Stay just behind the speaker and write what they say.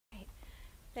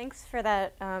Thanks for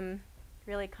that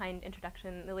really kind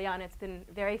introduction, Liliana. It's been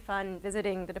very fun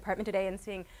visiting the department today and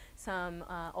seeing some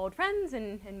old friends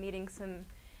and meeting some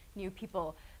new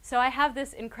people. So I have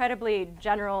this incredibly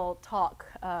general talk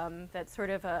that's sort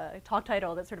of a talk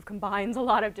title that sort of combines a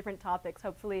lot of different topics.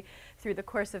 Hopefully through the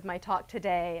course of my talk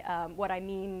today, what I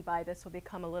mean by this will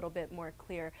become a little bit more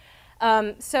clear.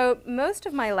 So most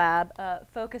of my lab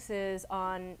focuses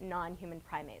on non-human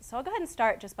primates. So I'll go ahead and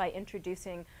start just by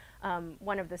introducing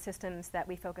one of the systems that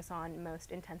we focus on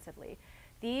most intensively.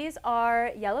 These are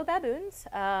yellow baboons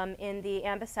in the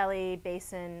Amboseli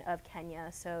Basin of Kenya,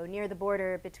 so near the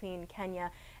border between Kenya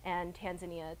and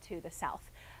Tanzania to the south.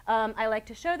 I like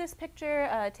to show this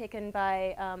picture taken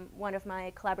by one of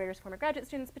my collaborators, former graduate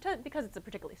students, because it's a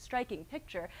particularly striking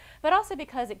picture, but also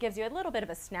because it gives you a little bit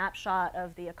of a snapshot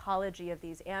of the ecology of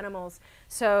these animals.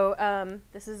 So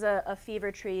this is a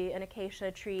fever tree, an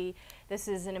acacia tree. This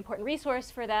is an important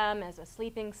resource for them as a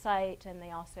sleeping site, and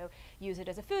they also use it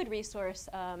as a food resource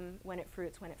when it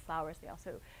fruits, when it flowers. They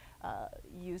also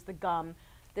use the gum.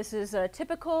 This is a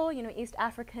typical, East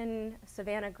African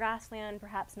savanna grassland,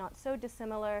 perhaps not so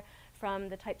dissimilar from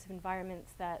the types of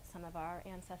environments that some of our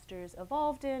ancestors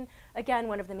evolved in. Again,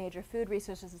 one of the major food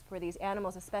resources for these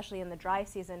animals, especially in the dry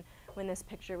season when this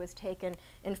picture was taken.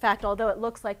 In fact, although it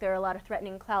looks like there are a lot of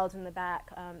threatening clouds in the back,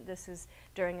 this is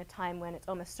during a time when it's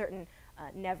almost certain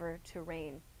never to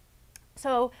rain.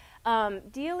 So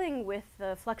dealing with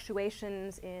the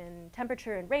fluctuations in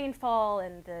temperature and rainfall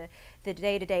and the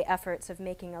day-to-day efforts of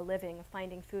making a living, of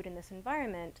finding food in this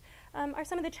environment, are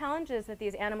some of the challenges that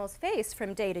these animals face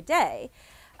from day to day.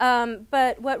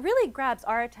 But what really grabs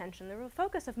our attention, the real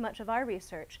focus of much of our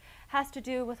research, has to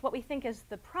do with what we think is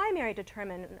the primary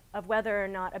determinant of whether or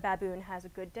not a baboon has a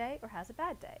good day or has a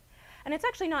bad day. And it's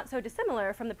actually not so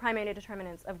dissimilar from the primary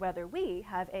determinants of whether we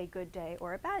have a good day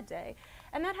or a bad day.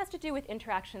 And that has to do with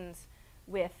interactions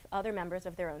with other members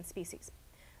of their own species.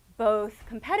 Both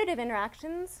competitive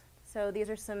interactions, so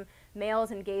these are some males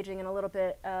engaging in a little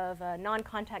bit of a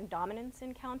non-contact dominance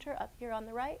encounter up here on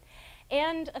the right,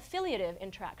 and affiliative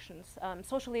interactions,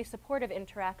 socially supportive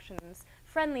interactions,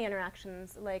 friendly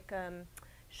interactions like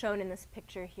shown in this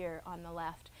picture here on the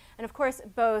left. And of course,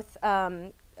 both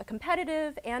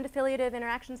competitive and affiliative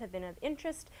interactions have been of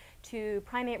interest to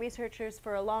primate researchers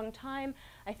for a long time.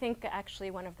 I think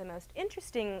actually one of the most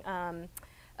interesting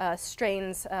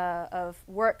strains of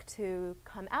work to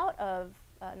come out of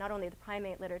not only the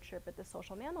primate literature but the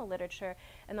social mammal literature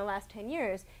in the last 10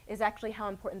 years is actually how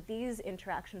important these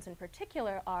interactions in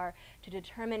particular are to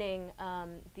determining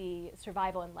the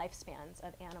survival and lifespans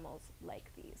of animals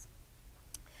like these.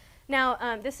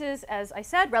 Now, this is, as I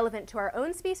said, relevant to our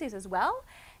own species as well.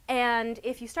 And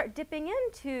if you start dipping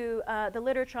into the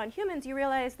literature on humans, you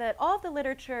realize that all of the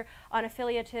literature on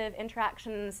affiliative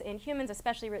interactions in humans,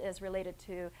 especially as related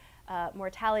to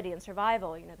mortality and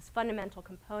survival, this fundamental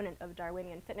component of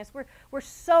Darwinian fitness, we're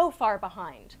so far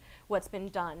behind what's been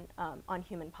done on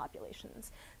human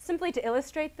populations. Simply to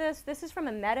illustrate this is from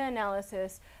a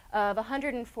meta-analysis of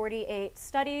 148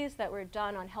 studies that were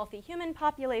done on healthy human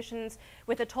populations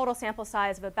with a total sample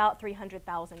size of about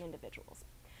 300,000 individuals.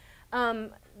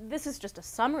 This is just a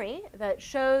summary that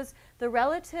shows the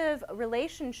relative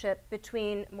relationship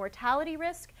between mortality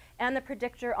risk and the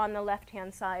predictor on the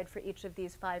left-hand side for each of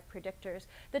these 5 predictors.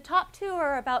 The top 2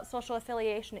 are about social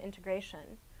affiliation and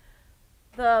integration.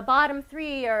 The bottom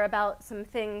 3 are about some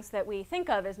things that we think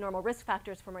of as normal risk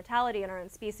factors for mortality in our own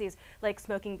species, like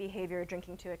smoking behavior,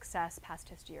 drinking to excess, past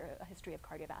history, or a history of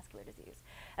cardiovascular disease.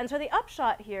 And so the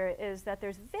upshot here is that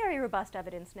there's very robust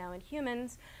evidence now in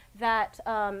humans that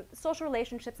social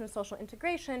relationships and social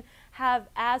integration have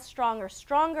as strong or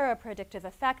stronger a predictive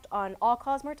effect on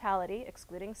all-cause mortality,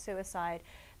 excluding suicide,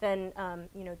 than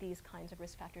these kinds of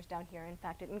risk factors down here. In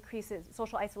fact,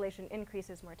 social isolation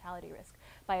increases mortality risk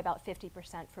by about 50%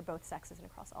 for both sexes and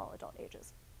across all adult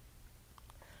ages.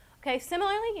 Okay,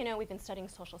 similarly, we've been studying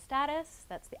social status.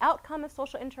 That's the outcome of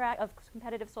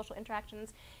competitive social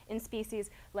interactions in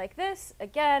species like this.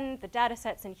 Again, the data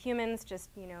sets in humans just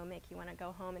make you want to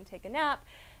go home and take a nap.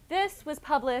 This was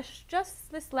published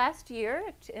just this last year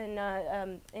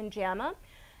in JAMA.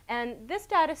 And this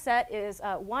data set is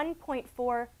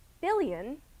 1.4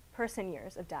 billion person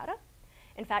years of data.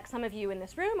 In fact, some of you in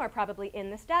this room are probably in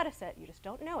this data set. You just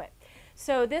don't know it.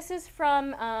 So this is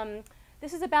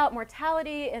this is about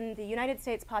mortality in the United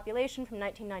States population from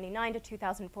 1999 to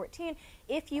 2014.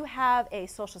 If you have a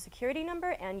social security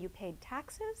number and you paid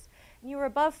taxes, and you were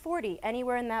above 40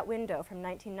 anywhere in that window from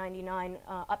 1999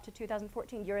 up to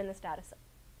 2014, you're in this data set.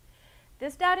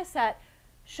 This data set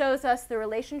shows us the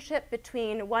relationship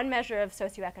between one measure of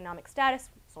socioeconomic status,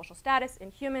 social status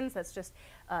in humans, that's just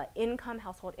income,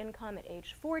 household income at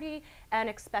age 40, and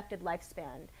expected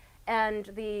lifespan. And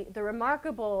the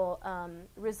remarkable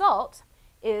result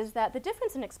is that the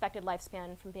difference in expected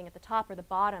lifespan from being at the top or the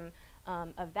bottom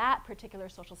of that particular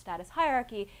social status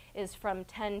hierarchy is from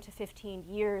 10 to 15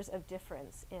 years of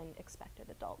difference in expected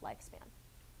adult lifespan.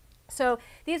 So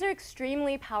these are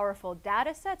extremely powerful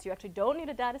data sets. You actually don't need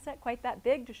a data set quite that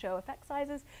big to show effect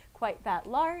sizes quite that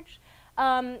large.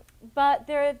 But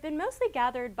they've been mostly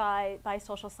gathered by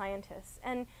social scientists.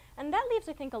 And that leaves,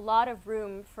 I think, a lot of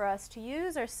room for us to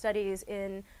use our studies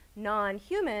in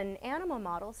non-human animal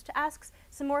models to ask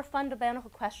some more fundamental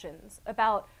questions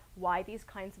about why these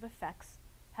kinds of effects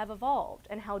have evolved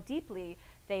and how deeply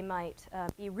they might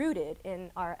be rooted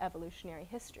in our evolutionary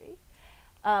history.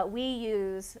 We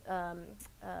use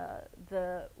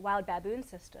the wild baboon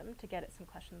system to get at some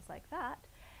questions like that.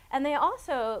 And they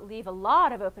also leave a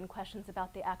lot of open questions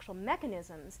about the actual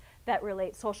mechanisms that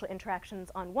relate social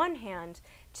interactions on one hand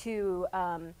to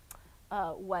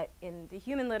what in the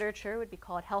human literature would be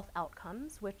called health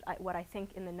outcomes, which what I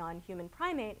think in the non-human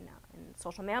primate, in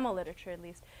social mammal literature at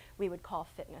least, we would call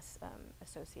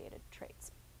fitness-associated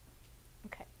traits.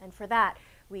 Okay, and for that,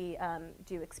 we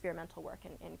do experimental work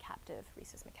in captive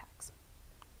rhesus macaques.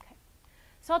 Okay,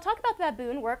 so I'll talk about the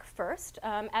baboon work first.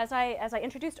 As I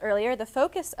introduced earlier, the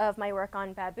focus of my work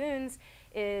on baboons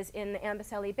is in the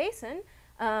Amboseli Basin,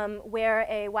 where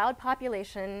a wild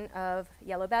population of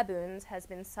yellow baboons has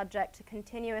been subject to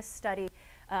continuous study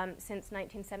since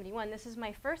 1971. This is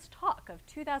my first talk of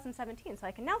 2017, so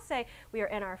I can now say we are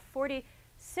in our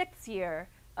 46th year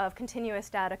of continuous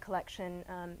data collection,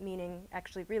 meaning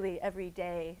actually really every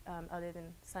day other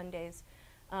than Sundays.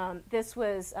 This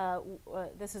is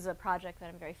a project that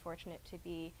I'm very fortunate to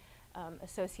be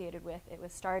associated with. It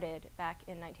was started back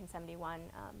in 1971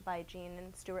 by Jean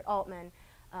and Stuart Altman,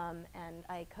 and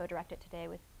I co-direct it today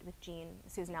with Jean,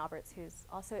 Susan Alberts, who's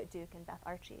also at Duke, and Beth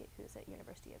Archie, who's at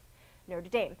University of Notre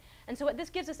Dame. And so what this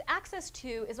gives us access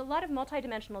to is a lot of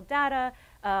multidimensional data,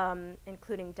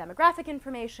 including demographic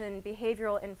information,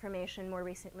 behavioral information, more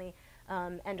recently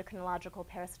endocrinological,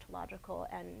 parasitological,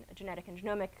 and genetic and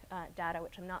genomic data,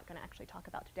 which I'm not going to actually talk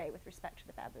about today with respect to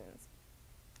the baboons.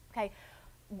 Okay,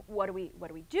 what do we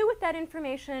do with that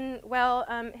information? Well,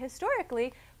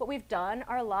 historically, what we've done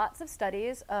are lots of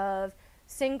studies of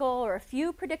single or a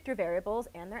few predictor variables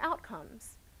and their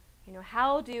outcomes. You know,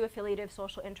 how do affiliative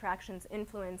social interactions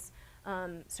influence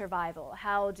survival?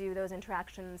 How do those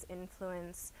interactions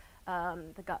influence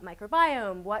the gut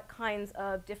microbiome? What kinds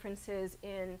of differences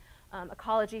in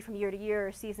ecology from year to year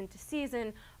or season to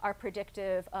season are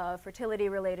predictive of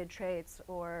fertility-related traits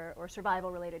or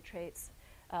survival-related traits?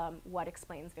 What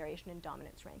explains variation in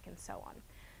dominance rank, and so on.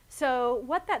 So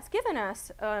what that's given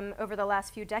us over the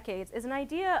last few decades is an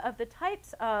idea of the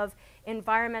types of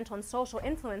environmental and social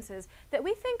influences that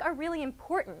we think are really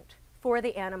important for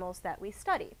the animals that we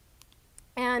study.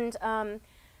 And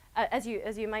as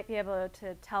you might be able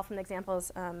to tell from the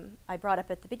examples I brought up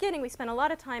at the beginning, we spent a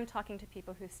lot of time talking to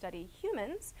people who study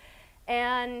humans,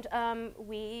 and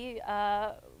we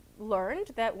learned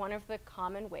that one of the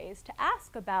common ways to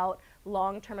ask about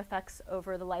long-term effects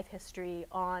over the life history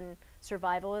on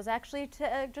survival is actually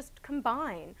to just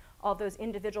combine all those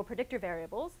individual predictor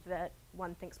variables that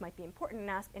one thinks might be important and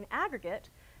ask in aggregate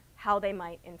how they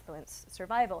might influence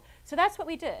survival. So that's what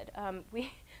we did.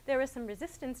 There was some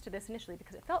resistance to this initially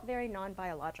because it felt very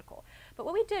non-biological. But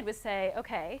what we did was say,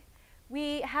 okay,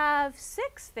 we have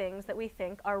 6 things that we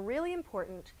think are really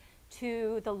important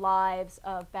to the lives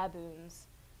of baboons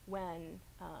when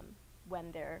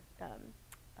they're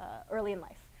early in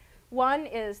life. One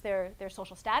is their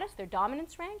social status, their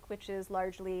dominance rank, which is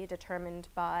largely determined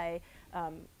by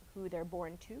who they're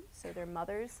born to, so their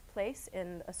mother's place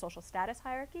in a social status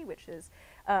hierarchy, which is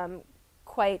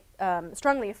quite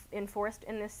strongly enforced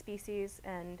in this species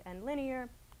and linear.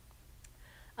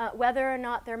 Whether or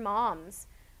not their moms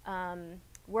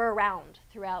were around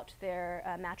throughout their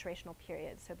maturational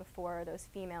period, so before those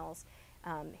females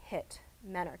hit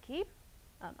menarche.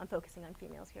 I'm focusing on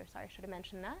females here, sorry, I should have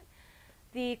mentioned that.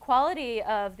 The quality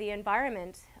of the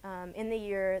environment in the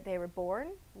year they were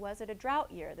born. Was it a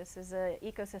drought year? This is an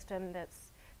ecosystem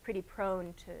that's pretty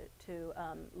prone to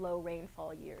low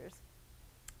rainfall years.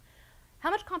 How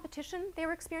much competition they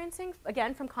were experiencing,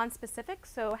 again, from conspecific,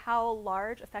 so how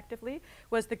large, effectively,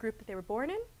 was the group that they were born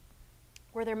in?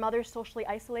 Were their mothers socially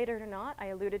isolated or not? I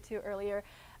alluded to earlier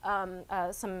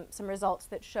some results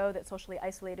that show that socially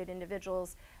isolated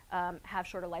individuals have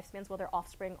shorter lifespans. Well, their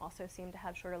offspring also seem to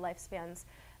have shorter lifespans,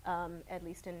 at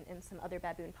least in some other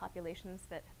baboon populations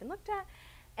that have been looked at.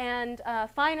 And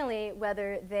finally,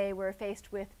 whether they were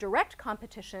faced with direct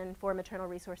competition for maternal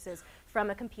resources from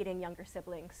a competing younger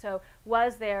sibling. So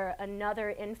was there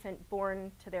another infant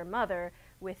born to their mother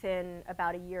within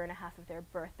about a year and a half of their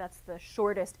birth? That's the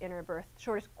shortest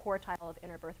quartile of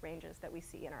inner birth ranges that we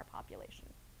see in our population.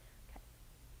 Okay.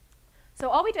 So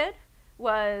all we did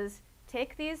was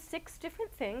take these 6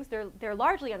 different things. They're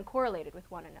largely uncorrelated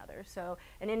with one another. So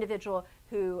an individual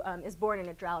who is born in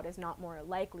a drought is not more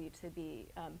likely to be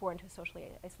born to a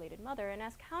socially isolated mother, and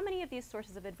ask how many of these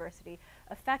sources of adversity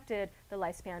affected the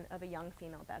lifespan of a young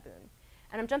female baboon.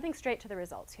 And I'm jumping straight to the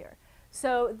results here.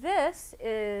 So this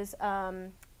is a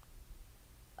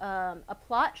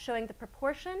plot showing the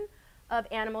proportion of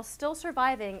animals still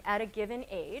surviving at a given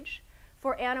age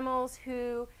for animals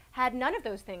who had none of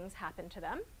those things happen to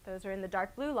them. Those are in the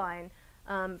dark blue line,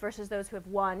 versus those who have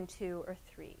 1, 2, or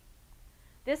 3.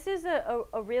 This is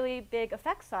a really big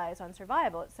effect size on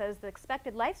survival. It says the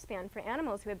expected lifespan for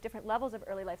animals who have different levels of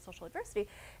early life social adversity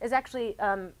is actually,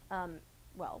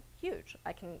 well, huge.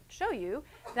 I can show you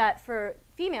that for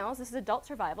females, this is adult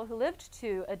survival, who lived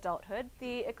to adulthood,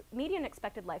 the median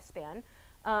expected lifespan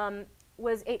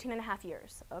was 18.5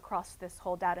 years across this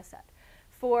whole data set.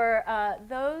 For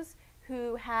those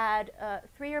who had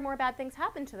 3 or more bad things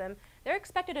happen to them, their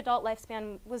expected adult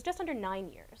lifespan was just under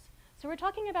 9 years. So we're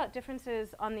talking about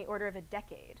differences on the order of a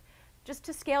decade. Just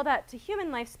to scale that to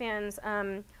human lifespans,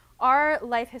 our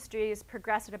life histories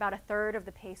progress at about 1/3 of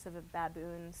the pace of a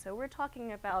baboon. So we're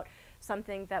talking about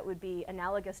something that would be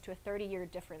analogous to a 30-year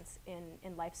difference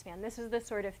in lifespan. This is the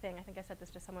sort of thing, I think I said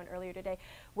this to someone earlier today,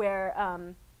 where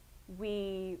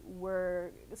we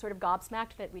were sort of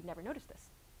gobsmacked that we'd never noticed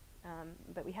this.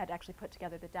 But we had to actually put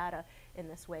together the data in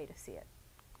this way to see it.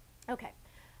 Okay,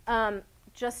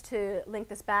 just to link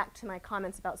this back to my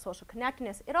comments about social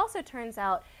connectedness, it also turns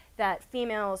out that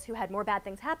females who had more bad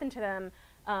things happen to them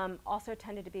also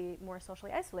tended to be more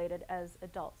socially isolated as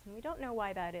adults. And we don't know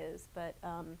why that is, but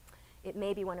it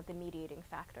may be one of the mediating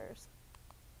factors.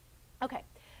 Okay,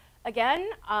 again,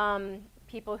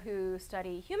 people who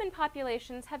study human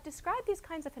populations have described these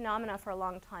kinds of phenomena for a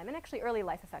long time, and actually early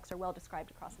life effects are well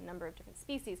described across a number of different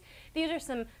species. These are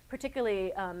some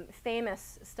particularly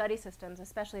famous study systems,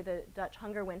 especially the Dutch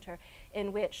hunger winter,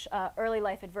 in which early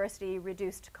life adversity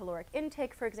reduced caloric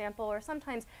intake, for example, or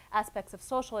sometimes aspects of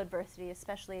social adversity,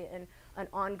 especially in an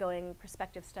ongoing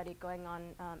prospective study going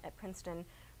on at Princeton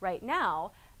right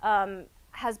now,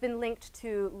 has been linked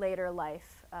to later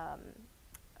life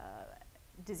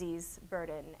disease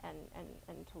burden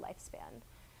and to lifespan.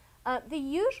 The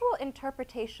usual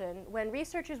interpretation when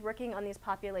researchers working on these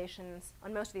populations,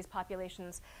 on most of these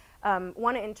populations,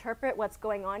 want to interpret what's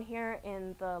going on here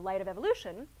in the light of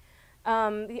evolution,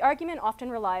 the argument often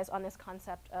relies on this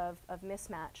concept of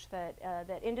mismatch,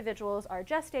 that individuals are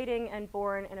gestating and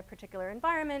born in a particular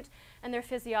environment, and their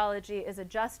physiology is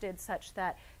adjusted such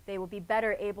that they will be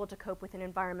better able to cope with an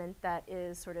environment that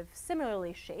is sort of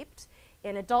similarly shaped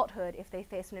in adulthood. If they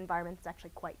face an environment that's actually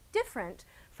quite different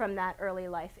from that early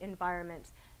life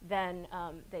environment, then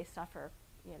they suffer,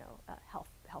 you know,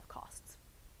 health costs.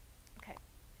 Okay,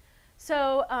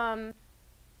 so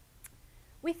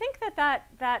we think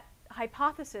that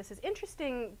hypothesis is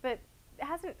interesting, but it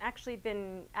hasn't actually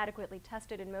been adequately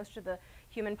tested in most of the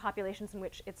human populations in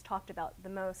which it's talked about the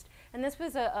most. And this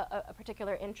was a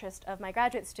particular interest of my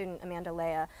graduate student, Amanda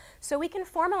Lea. So we can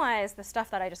formalize the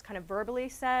stuff that I just kind of verbally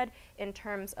said in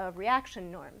terms of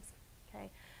reaction norms.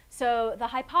 Okay? So the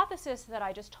hypothesis that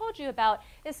I just told you about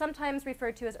is sometimes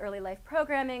referred to as early life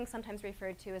programming, sometimes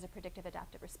referred to as a predictive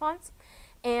adaptive response.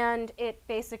 And it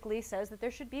basically says that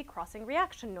there should be crossing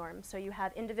reaction norms. So you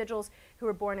have individuals who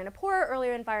are born in a poorer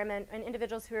earlier environment and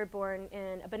individuals who are born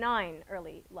in a benign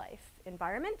early life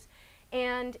environment.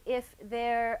 And if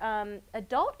their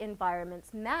adult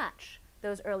environments match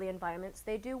those early environments,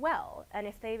 they do well. And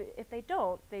if they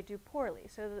don't, they do poorly.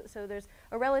 So there's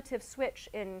a relative switch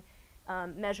in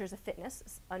measures of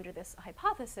fitness under this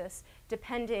hypothesis,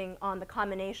 depending on the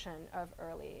combination of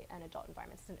early and adult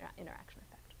environments and interaction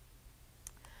effect.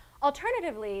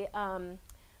 Alternatively,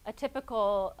 a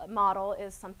typical model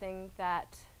is something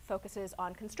that focuses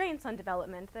on constraints on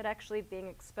development, that actually being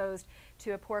exposed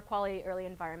to a poor quality early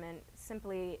environment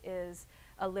simply is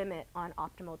a limit on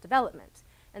optimal development.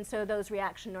 And so those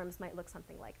reaction norms might look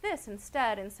something like this.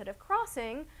 Instead of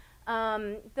crossing,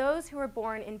 those who are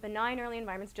born in benign early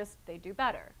environments they do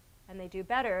better. And they do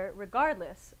better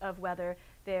regardless of whether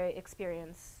they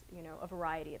experience, you know, a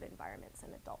variety of environments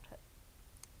in adulthood.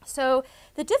 So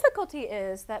the difficulty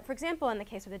is that, for example, in the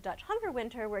case of the Dutch hunger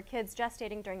winter, where kids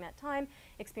gestating during that time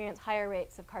experience higher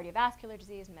rates of cardiovascular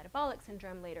disease and metabolic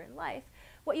syndrome later in life,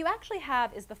 what you actually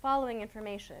have is the following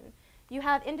information. You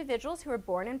have individuals who are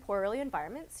born in poor early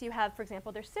environments. You have, for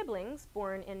example, their siblings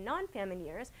born in non-famine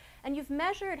years, and you've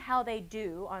measured how they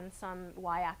do on some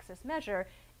y-axis measure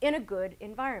in a good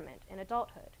environment in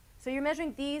adulthood. So you're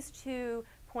measuring these 2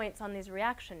 points on these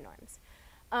reaction norms.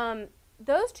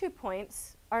 Those 2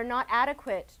 points are not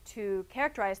adequate to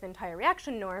characterize the entire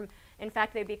reaction norm. In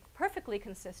fact, they'd be perfectly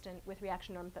consistent with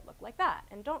reaction norms that look like that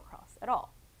and don't cross at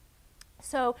all.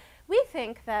 So we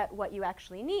think that what you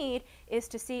actually need is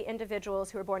to see individuals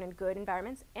who are born in good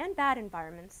environments and bad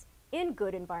environments, in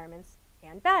good environments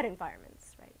and bad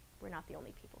environments, right? We're not the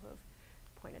only people who have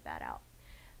pointed that out.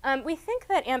 We think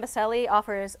that aMBICelli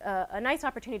offers a nice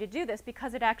opportunity to do this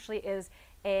because it actually is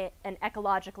an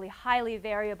ecologically highly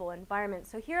variable environment.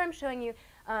 So here I'm showing you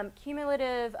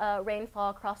cumulative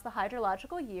rainfall across the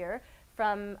hydrological year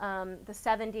from the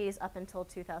 70s up until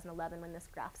 2011 when this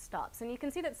graph stops. And you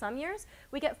can see that some years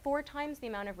we get 4 times the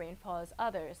amount of rainfall as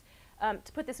others.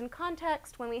 To put this in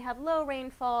context, when we have low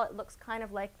rainfall, it looks kind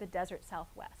of like the desert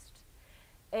Southwest.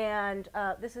 And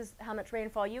this is how much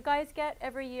rainfall you guys get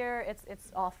every year.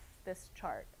 It's off this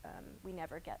chart. We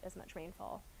never get as much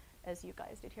rainfall as you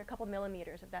guys did here. A couple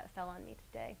millimeters of that fell on me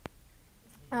today.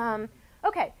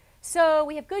 Okay, so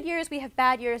we have good years, we have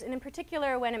bad years, and in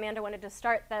particular, when Amanda wanted to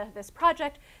start this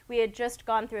project, we had just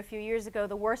gone through a few years ago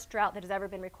the worst drought that has ever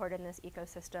been recorded in this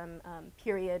ecosystem,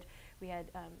 period. We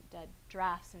had dead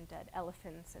giraffes and dead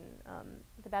elephants, and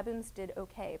the baboons did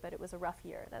okay, but it was a rough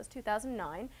year. That was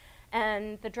 2009,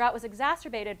 and the drought was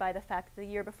exacerbated by the fact that the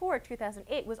year before,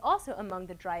 2008, was also among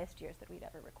the driest years that we'd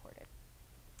ever recorded.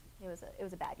 It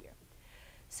was a bad year.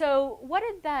 So what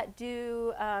did that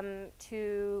do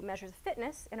to measures of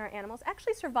fitness in our animals?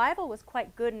 Actually, survival was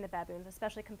quite good in the baboons,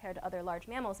 especially compared to other large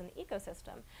mammals in the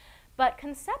ecosystem. But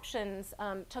conceptions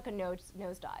took a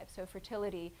nosedive, so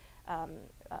fertility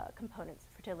components,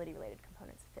 fertility-related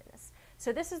components of fitness.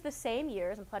 So this is the same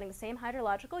years. I'm plotting the same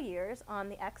hydrological years on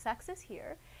the x-axis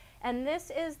here. And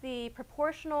this is the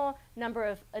proportional number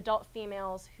of adult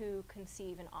females who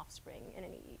conceive an offspring in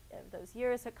any of those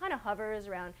years. So it kind of hovers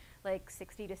around like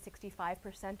 60 to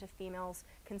 65% of females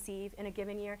conceive in a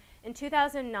given year. In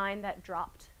 2009, that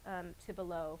dropped to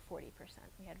below 40%.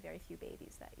 We had very few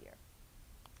babies that year.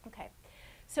 Okay,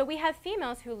 so we have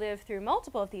females who live through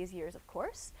multiple of these years, of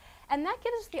course, and that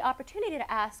gives us the opportunity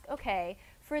to ask, okay,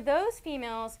 for those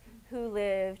females who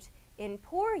lived in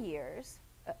poor years,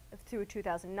 through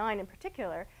 2009 in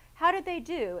particular, how did they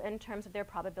do in terms of their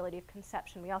probability of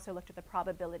conception? We also looked at the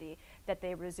probability that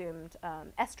they resumed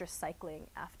estrus cycling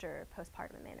after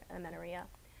postpartum amenorrhea.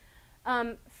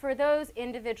 For those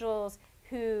individuals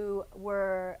who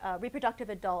were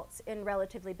reproductive adults in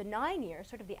relatively benign years,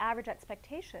 sort of the average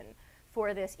expectation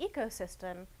for this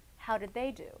ecosystem, how did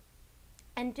they do?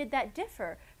 And did that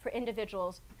differ for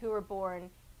individuals who were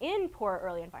born in poor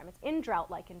early environments, in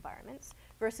drought-like environments,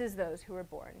 versus those who were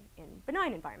born in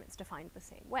benign environments defined the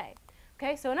same way?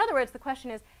 Okay, so in other words, the question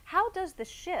is, how does the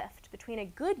shift between a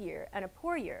good year and a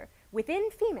poor year within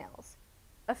females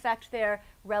affect their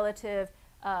relative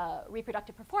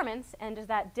reproductive performance, and does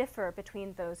that differ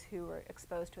between those who were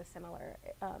exposed to a similar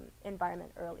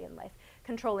environment early in life,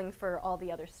 controlling for all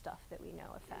the other stuff that we know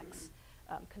affects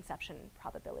conception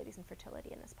probabilities and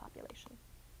fertility in this population?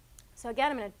 So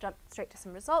again, I'm going to jump straight to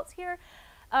some results here.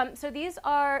 So these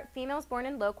are females born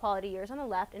in low quality years on the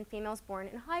left and females born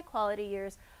in high quality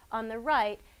years on the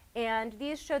right. And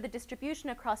these show the distribution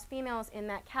across females in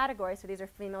that category. So these are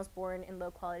females born in low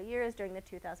quality years during the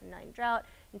 2009 drought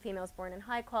and females born in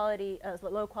high quality,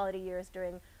 low quality years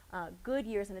during good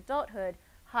years in adulthood.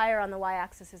 Higher on the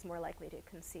y-axis is more likely to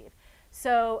conceive.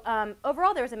 So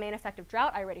overall, there was a main effect of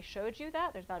drought. I already showed you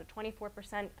that. There's about a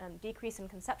 24% decrease in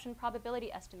conception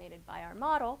probability estimated by our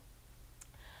model.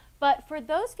 But for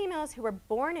those females who were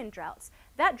born in droughts,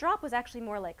 that drop was actually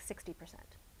more like 60%.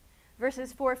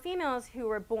 Versus for females who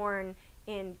were born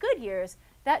in good years,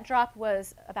 that drop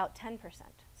was about 10%.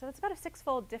 So it's about a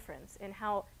 6-fold difference in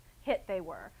how hit they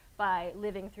were by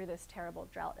living through this terrible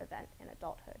drought event in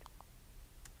adulthood.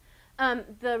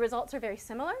 The results are very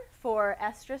similar for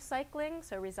estrus cycling,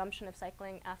 so resumption of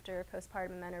cycling after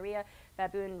postpartum amenorrhea.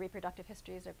 Baboon reproductive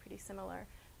histories are pretty similar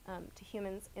to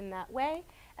humans in that way.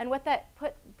 And what that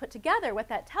put together, what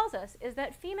that tells us is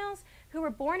that females who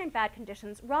were born in bad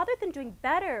conditions, rather than doing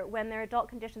better when their adult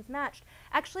conditions matched,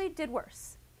 actually did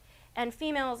worse. And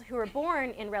females who were born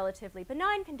in relatively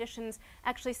benign conditions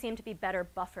actually seem to be better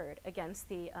buffered against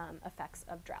the effects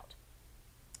of drought.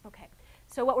 Okay.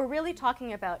 So what we're really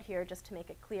talking about here, just to make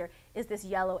it clear, is this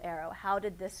yellow arrow. How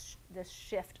did this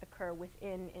shift occur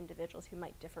within individuals who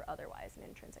might differ otherwise in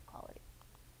intrinsic quality?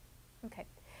 Okay.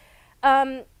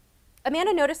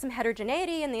 Amanda noticed some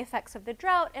heterogeneity in the effects of the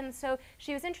drought, and so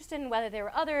she was interested in whether there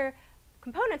were other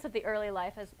components of the early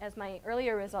life, as my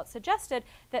earlier results suggested,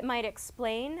 that might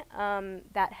explain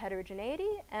that heterogeneity.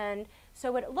 And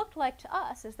so what it looked like to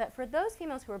us is that for those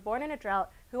females who were born in a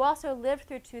drought, who also lived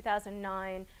through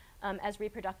 2009 as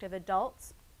reproductive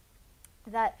adults,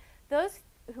 that those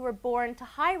who were born to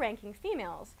high-ranking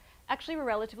females actually were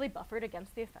relatively buffered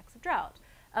against the effects of drought,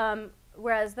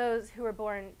 whereas those who were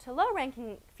born to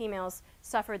low-ranking females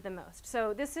suffered the most.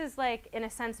 So this is, like, in a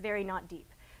sense, very not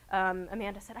deep.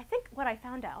 Amanda said, I think what I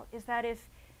found out is that if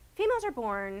females are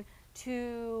born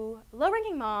to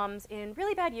low-ranking moms in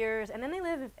really bad years, and then they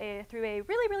live through a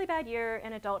really, really bad year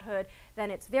in adulthood, then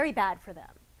it's very bad for them.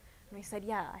 And we said,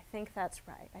 yeah, I think that's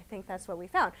right. I think that's what we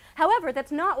found. However,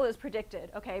 that's not what was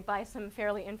predicted, okay, by some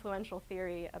fairly influential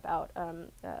theory about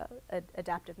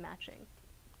adaptive matching.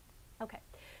 Okay,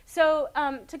 so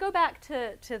to go back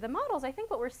to the models, I think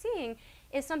what we're seeing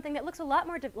is something that looks a lot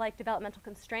more like developmental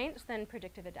constraints than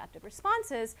predictive adaptive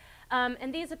responses,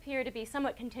 and these appear to be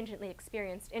somewhat contingently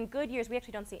experienced. In good years, we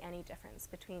actually don't see any difference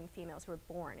between females who are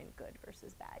born in good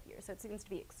versus bad years, so it seems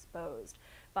to be exposed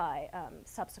by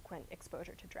subsequent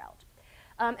exposure to drought.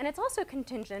 And it's also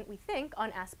contingent, we think,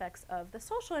 on aspects of the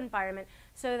social environment,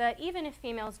 so that even if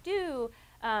females do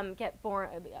are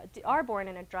born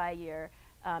in a dry year,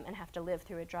 and have to live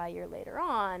through a dry year later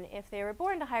on, if they were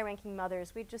born to high-ranking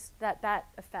mothers, that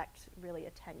effect really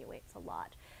attenuates a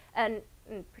lot. And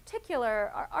in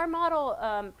particular, our model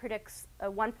predicts a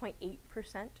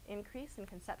 1.8% increase in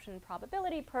conception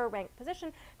probability per ranked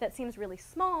position. That seems really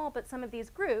small, but some of these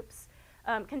groups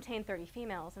contain 30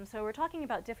 females. And so we're talking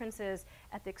about differences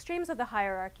at the extremes of the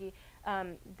hierarchy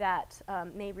that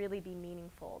may really be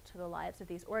meaningful to the lives of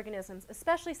these organisms,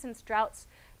 especially since droughts,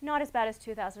 not as bad as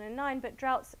 2009, but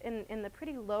droughts in the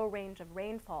pretty low range of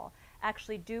rainfall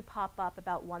actually do pop up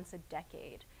about once a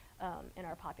decade in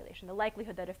our population. The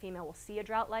likelihood that a female will see a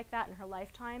drought like that in her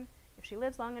lifetime, if she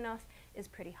lives long enough, is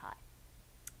pretty high.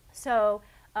 So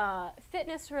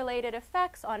fitness-related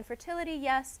effects on fertility,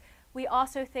 yes. We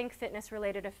also think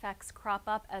fitness-related effects crop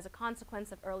up as a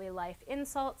consequence of early life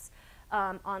insults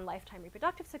on lifetime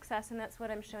reproductive success, and that's what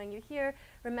I'm showing you here.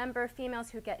 Remember, females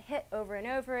who get hit over and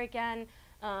over again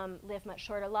live much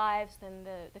shorter lives than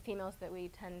the females that we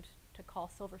tend to call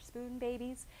silver spoon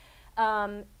babies.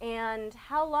 And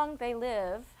how long they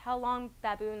live, how long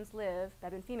baboons live,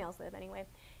 baboon females live anyway,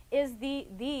 is the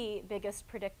biggest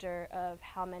predictor of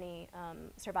how many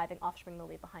surviving offspring they'll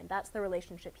leave behind. That's the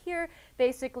relationship here.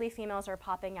 Basically, females are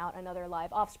popping out another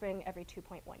live offspring every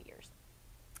 2.1 years.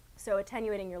 So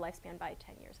attenuating your lifespan by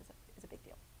 10 years is a big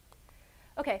deal.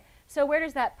 Okay, so where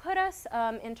does that put us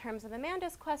in terms of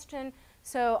Amanda's question?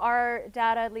 So our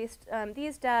data, at least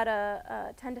these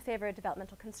data, tend to favor a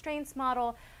developmental constraints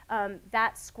model.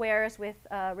 That squares with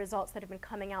results that have been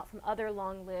coming out from other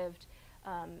long-lived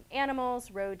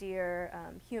animals, roe deer,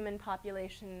 human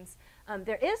populations.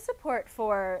 There is support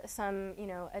for some,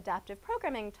 adaptive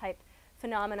programming type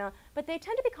phenomena, but they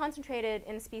tend to be concentrated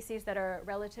in species that are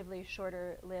relatively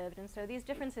shorter lived. And so these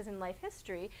differences in life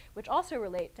history, which also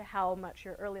relate to how much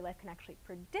your early life can actually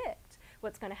predict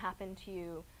what's going to happen to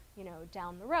you,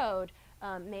 down the road,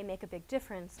 may make a big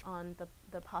difference on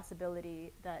the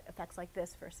possibility that effects like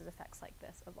this versus effects like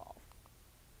this evolve.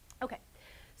 Okay.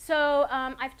 So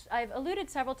I've alluded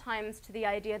several times to the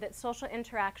idea that social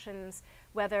interactions,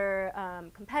 whether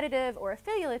competitive or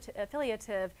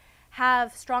affiliative,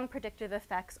 have strong predictive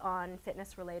effects on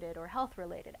fitness-related or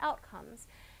health-related outcomes.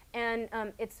 And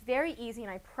it's very easy,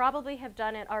 and I probably have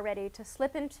done it already, to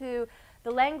slip into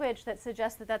the language that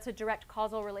suggests that that's a direct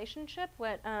causal relationship,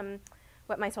 what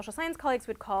my social science colleagues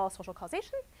would call social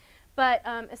causation. But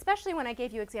especially when I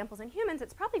gave you examples in humans,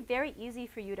 it's probably very easy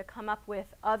for you to come up with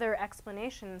other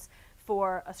explanations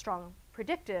for a strong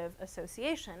predictive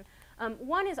association.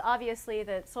 One is obviously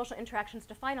that social interactions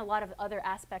define a lot of other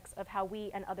aspects of how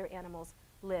we and other animals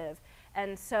live.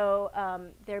 And so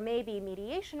there may be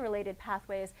mediation-related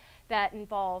pathways that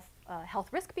involve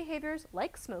health risk behaviors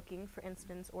like smoking, for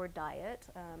instance, or diet,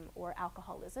 or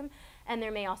alcoholism. And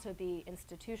there may also be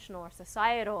institutional or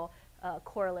societal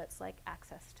correlates like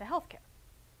access to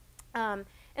healthcare.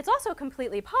 It's also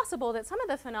completely possible that some of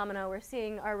the phenomena we're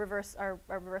seeing are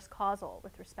reverse causal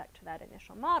with respect to that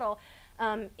initial model.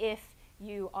 If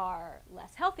you are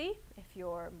less healthy, if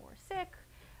you're more sick,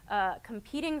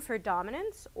 competing for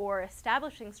dominance or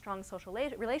establishing strong social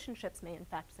relationships may in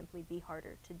fact simply be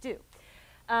harder to do.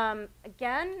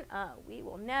 Again, we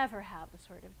will never have the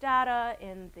sort of data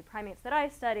in the primates that I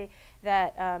study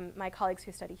that my colleagues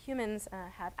who study humans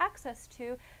have access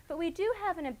to, but we do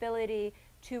have an ability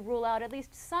to rule out at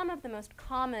least some of the most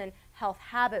common health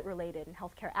habit-related and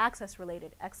healthcare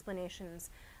access-related explanations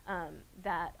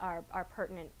that are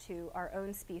pertinent to our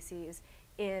own species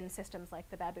in systems like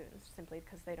the baboons, simply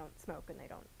because they don't smoke and they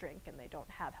don't drink and they don't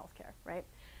have healthcare, right?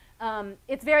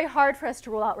 It's very hard for us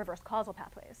to rule out reverse causal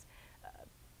pathways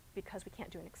because we can't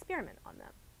do an experiment on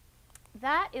them.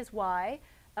 That is why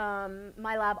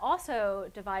my lab also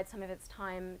divides some of its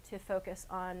time to focus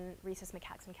on rhesus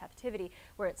macaques in captivity,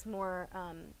 where it's more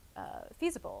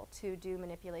feasible to do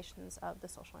manipulations of the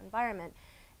social environment.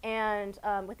 And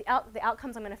with the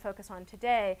outcomes I'm going to focus on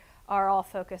today are all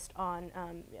focused on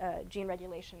gene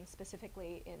regulation,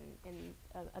 specifically in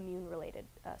immune-related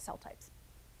cell types.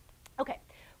 Okay,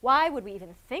 why would we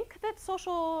even think that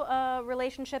social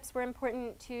relationships were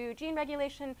important to gene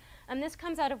regulation? And this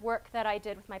comes out of work that I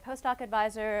did with my postdoc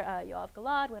advisor, Yoav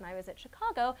Gilad, when I was at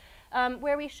Chicago,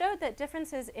 where we showed that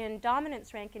differences in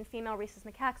dominance rank in female rhesus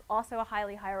macaques, also a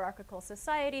highly hierarchical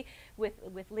society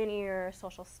with linear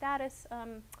social status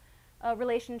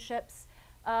relationships,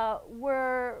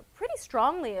 were pretty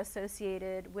strongly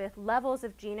associated with levels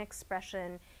of gene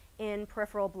expression in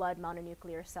peripheral blood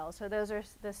mononuclear cells. So those are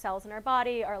the cells in our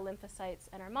body, our lymphocytes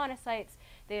and our monocytes.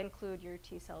 They include your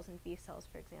T cells and B cells,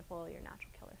 for example, your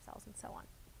natural killer cells, and so on.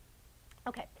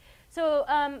 Okay, so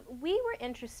we were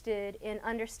interested in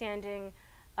understanding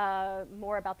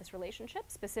more about this relationship,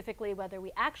 specifically whether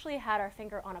we actually had our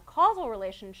finger on a causal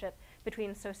relationship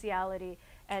between sociality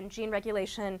and gene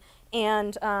regulation,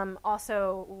 and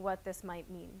also what this might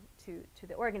mean to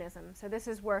the organism. So this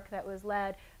is work that was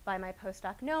led by my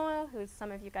postdoc Noah, who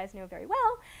some of you guys know very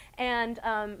well, and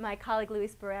my colleague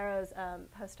Luis Barrero's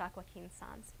postdoc Joaquin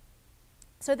Sanz.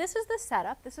 So this is the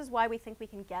setup. This is why we think we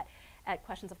can get at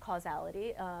questions of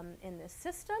causality in this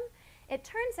system. It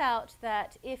turns out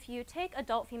that if you take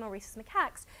adult female rhesus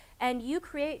macaques and you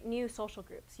create new social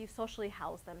groups, you socially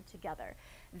house them together,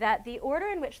 that the order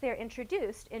in which they're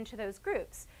introduced into those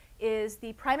groups is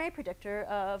the primary predictor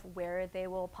of where they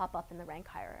will pop up in the rank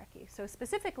hierarchy. So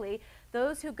specifically,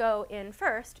 those who go in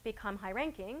first become high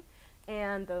ranking,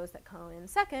 and those that go in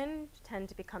second tend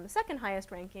to become the second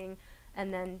highest ranking,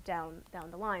 and then down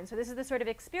the line. So this is the sort of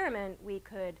experiment we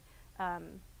could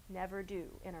never do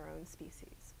in our own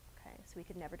species. Okay? So we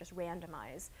could never just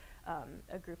randomize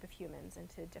a group of humans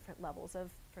into different levels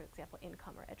of, for example,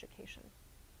 income or education.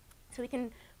 So we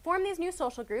can form these new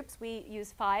social groups. We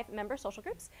use 5 member social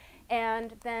groups,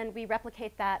 and then we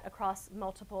replicate that across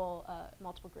multiple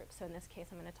groups. So in this case,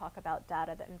 I'm going to talk about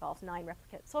data that involves 9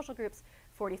 replicate social groups,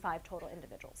 45 total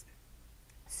individuals.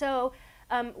 So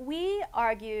we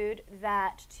argued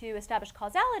that to establish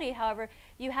causality, however,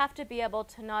 you have to be able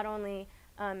to not only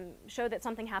show that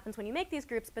something happens when you make these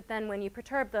groups, but then when you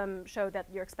perturb them, show that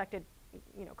your expected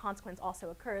consequence also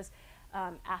occurs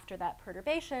after that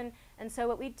perturbation. And so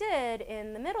what we did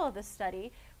in the middle of this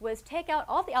study was take out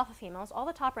all the alpha females, all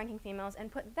the top-ranking females,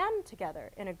 and put them together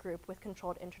in a group with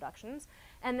controlled introductions,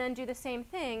 and then do the same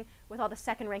thing with all the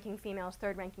second-ranking females,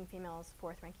 third-ranking females,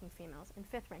 fourth-ranking females, and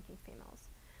fifth-ranking females.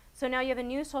 So now you have a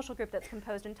new social group that's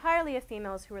composed entirely of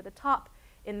females who are the top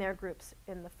in their groups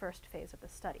in the first phase of the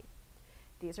study.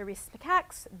 These are rhesus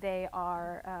macaques. They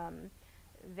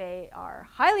are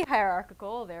highly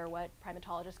hierarchical. They're what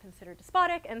primatologists consider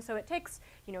despotic, and so it takes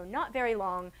not very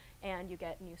long, and you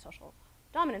get new social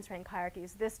dominance rank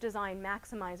hierarchies. This design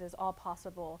maximizes all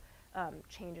possible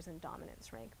changes in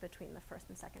dominance rank between the first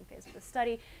and second phase of the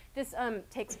study. This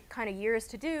takes kind of years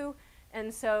to do,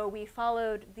 and so we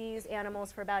followed these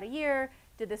animals for about a year,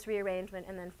 did this rearrangement,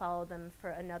 and then followed them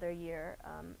for another year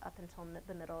up until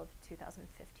the middle of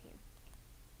 2015.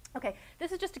 Okay,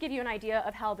 this is just to give you an idea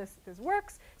of how this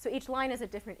works. So each line is a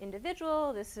different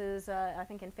individual. This is, I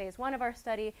think, in phase 1 of our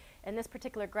study. In this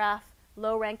particular graph,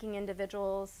 low-ranking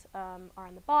individuals are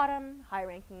on the bottom,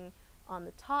 high-ranking on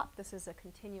the top. This is a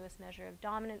continuous measure of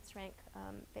dominance rank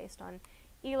based on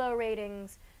ELO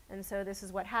ratings. And so this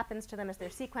is what happens to them as they're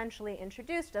sequentially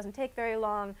introduced. It doesn't take very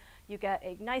long. You get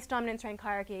a nice dominance rank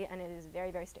hierarchy, and it is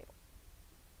very, very stable.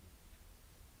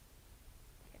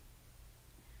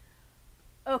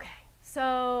 Okay,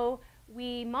 so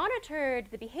we monitored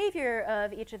the behavior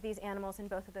of each of these animals in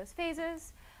both of those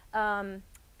phases.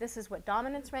 This is what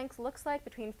dominance ranks looks like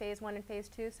between phase 1 and phase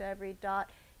 2. So every dot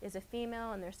is a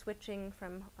female, and they're switching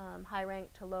from high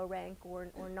rank to low rank or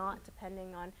not,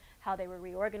 depending on how they were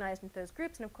reorganized into those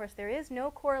groups. And of course, there is no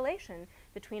correlation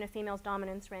between a female's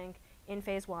dominance rank in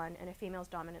phase 1 and a female's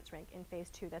dominance rank in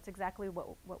phase 2. That's exactly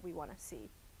what we want to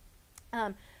see.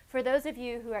 For those of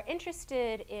you who are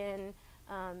interested in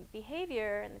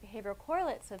behavior and the behavioral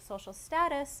correlates of social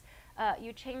status,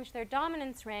 you change their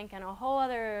dominance rank, and a whole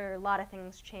other lot of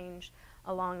things change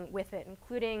along with it,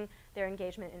 including their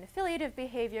engagement in affiliative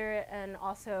behavior and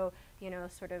also, you know,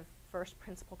 sort of first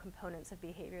principle components of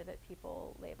behavior that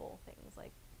people label things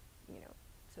like, you know,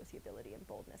 sociability and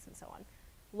boldness and so on,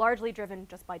 largely driven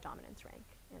just by dominance rank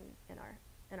in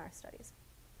our studies.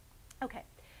 Okay.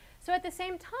 So at the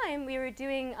same time, we were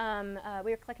doing,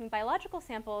 we were collecting biological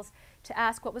samples to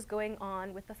ask what was going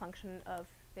on with the function of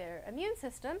their immune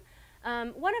system.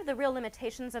 One of the real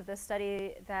limitations of this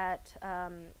study that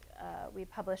we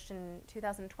published in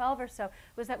 2012 or so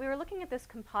was that we were looking at this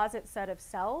composite set of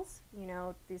cells, you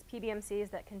know, these PBMCs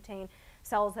that contain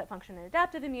cells that function in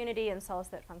adaptive immunity and cells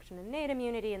that function in innate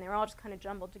immunity, and they were all just kind of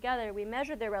jumbled together. We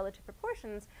measured their relative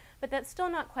proportions, but that's still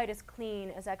not quite as clean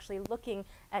as actually looking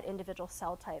at individual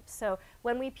cell types. So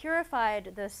when we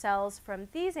purified the cells from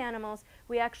these animals,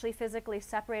 we actually physically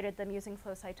separated them using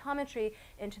flow cytometry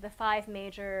into the five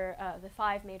major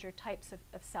types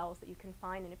of cells that you can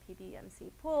find in a PBMC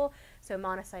pool. So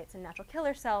monocytes and natural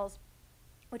killer cells,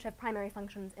 which have primary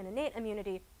functions in innate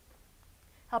immunity,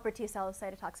 helper T cells,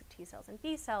 cytotoxic T cells, and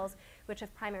B cells, which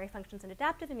have primary functions in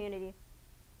adaptive immunity.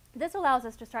 This allows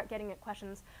us to start getting at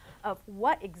questions of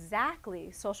what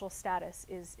exactly social status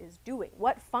is doing.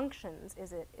 What functions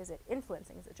is it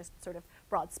influencing? Is it just sort of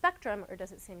broad spectrum, or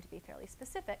does it seem to be fairly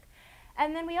specific?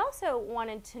 And then we also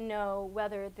wanted to know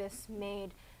whether this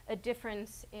made a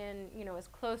difference in, you know, as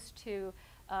close to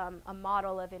a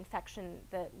model of infection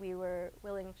that we were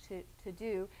willing to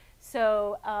do.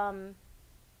 So,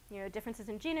 you know, differences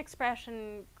in gene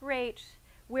expression, great.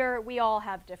 We all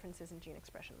have differences in gene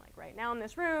expression, like right now in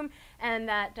this room, and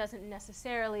that doesn't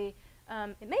necessarily,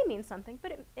 it may mean something,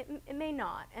 but it may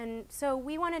not. And so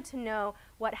we wanted to know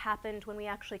what happened when we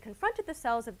actually confronted the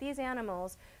cells of these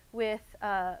animals with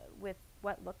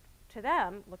what looked to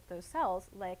them, those cells,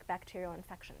 like bacterial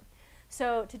infection.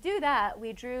 So to do that,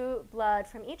 we drew blood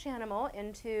from each animal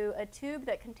into a tube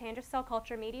that contained a cell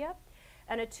culture media,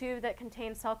 and a tube that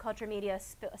contains cell culture media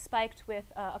spiked with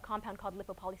a compound called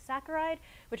lipopolysaccharide,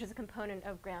 which is a component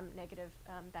of gram-negative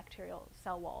bacterial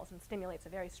cell walls and stimulates a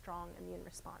very strong immune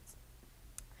response.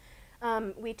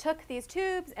 We took these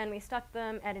tubes and we stuck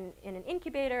them in an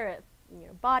incubator at, you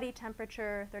know, body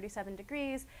temperature, 37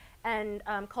 degrees, and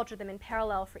cultured them in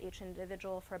parallel for each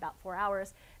individual for about 4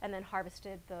 hours, and then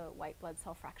harvested the white blood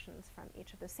cell fractions from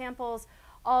each of the samples.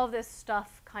 All of this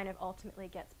stuff kind of ultimately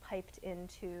gets piped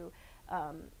into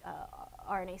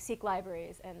RNA-seq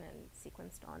libraries and then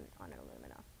sequenced on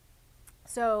Illumina.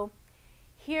 So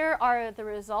here are the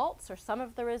results, or some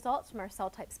of the results, from our cell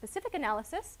type specific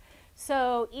analysis.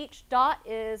 So each dot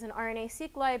is an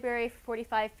RNA-seq library for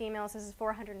 45 females. This is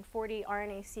 440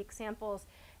 RNA-seq samples,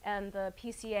 and the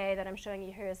PCA that I'm showing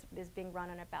you here is being run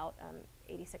on about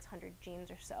 8,600 genes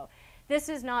or so. This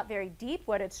is not very deep.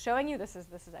 What it's showing you, this is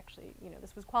actually, you know,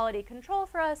 this was quality control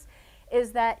for us,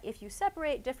 is that if you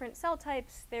separate different cell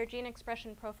types, their gene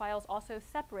expression profiles also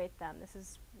separate them. This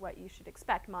is what you should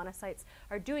expect. Monocytes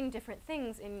are doing different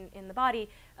things in the body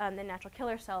than natural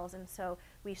killer cells, and so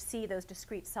we see those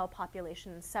discrete cell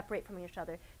populations separate from each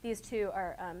other. These two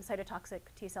are cytotoxic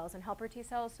T cells and helper T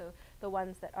cells, so the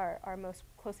ones that are most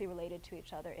closely related to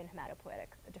each other in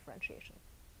hematopoietic differentiation.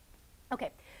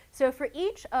 Okay, so for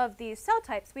each of these cell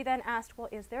types, we then asked, well,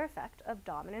 is there effect of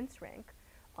dominance rank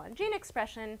on gene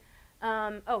expression?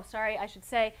 Oh, sorry, I should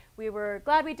say we were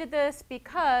glad we did this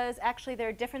because actually there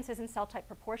are differences in cell type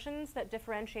proportions that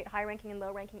differentiate high-ranking and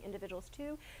low-ranking individuals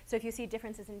too. So if you see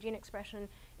differences in gene expression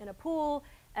in a pool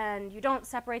and you don't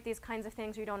separate these kinds of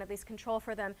things, or you don't at least control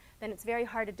for them, then it's very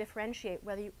hard to differentiate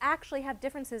whether you actually have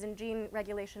differences in gene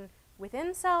regulation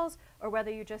within cells or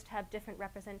whether you just have different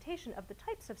representation of the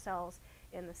types of cells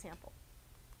in the sample.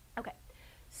 Okay.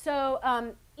 So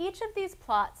each of these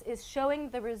plots is showing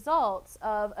the results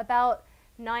of about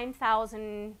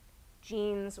 9,000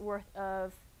 genes worth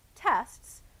of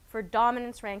tests for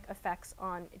dominance rank effects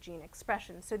on gene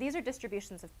expression. So these are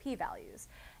distributions of p-values.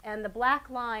 And the black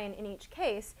line in each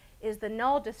case is the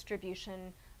null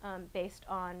distribution based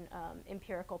on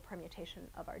empirical permutation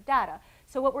of our data.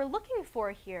 So what we're looking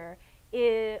for here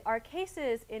are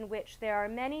cases in which there are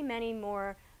many, many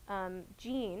more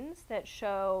genes that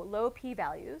show low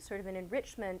p-values, sort of an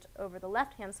enrichment over the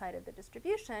left-hand side of the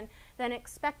distribution, than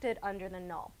expected under the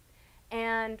null.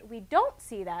 And we don't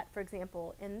see that, for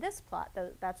example, in this plot.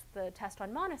 That's the test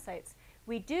on monocytes.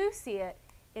 We do see it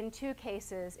in two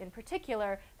cases, in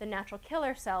particular, the natural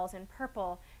killer cells in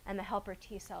purple and the helper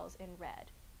T cells in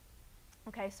red.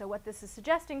 Okay, so what this is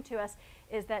suggesting to us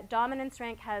is that dominance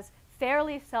rank has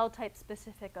fairly cell type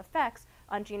specific effects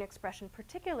on gene expression,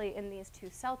 particularly in these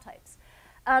two cell types.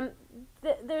 You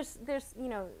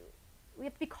know, we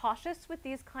have to be cautious with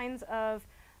these kinds of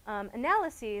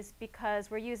analyses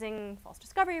because we're using false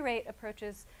discovery rate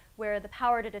approaches where the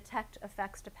power to detect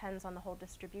effects depends on the whole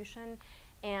distribution,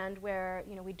 and where,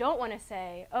 you know, we don't want to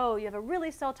say, oh, you have a really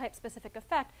cell type specific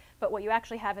effect, but what you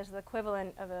actually have is the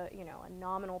equivalent of a, you know, a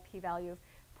nominal p-value of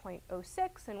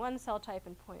 0.06 in one cell type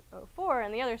and 0.04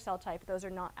 in the other cell type. Those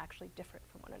are not actually different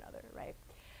from one another, right?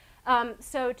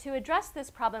 So to address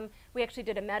this problem, we actually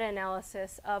did a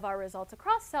meta-analysis of our results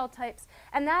across cell types,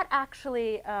 and that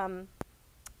actually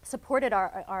supported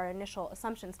our initial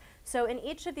assumptions. So in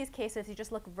each of these cases, you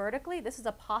just look vertically. This is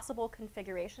a possible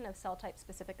configuration of cell type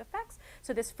specific effects.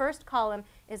 So this first column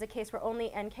is a case where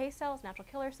only NK cells, natural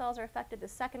killer cells, are affected. The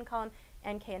second column,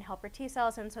 NK and helper T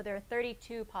cells. And so there are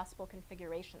 32 possible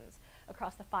configurations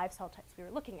across the 5 cell types we were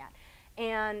looking at.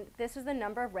 And this is the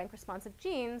number of rank responsive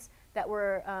genes that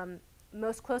were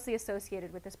most closely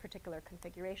associated with this particular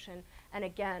configuration. And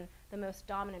again, the most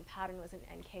dominant pattern was in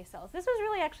NK cells. This was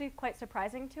really actually quite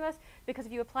surprising to us, because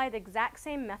if you apply the exact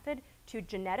same method to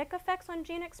genetic effects on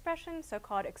gene expression,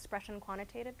 so-called expression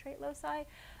quantitative trait loci,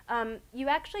 you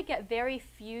actually get very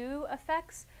few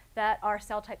effects that are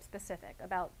cell type specific,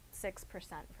 about 6%,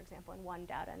 for example, in one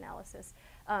data analysis,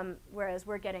 whereas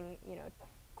we're getting, you know,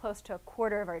 close to a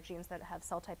quarter of our genes that have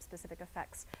cell type specific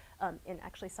effects in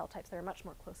actually cell types that are much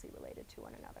more closely related to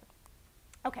one another.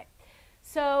 Okay,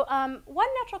 so one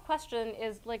natural question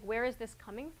is, like, where is this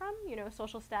coming from? You know,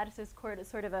 social status is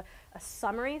sort of a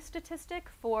summary statistic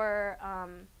for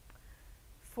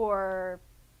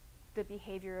the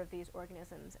behavior of these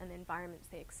organisms and the environments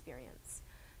they experience.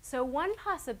 So one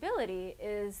possibility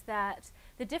is that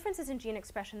the differences in gene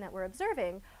expression that we're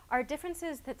observing are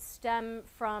differences that stem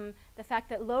from the fact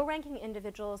that low-ranking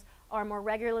individuals are more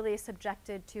regularly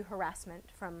subjected to harassment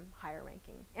from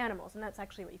higher-ranking animals. And that's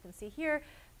actually what you can see here.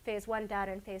 Phase 1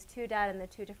 data and phase 2 data in the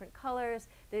 2 different colors.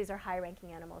 These are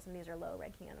high-ranking animals and these are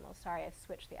low-ranking animals. Sorry, I've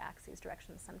switched the axes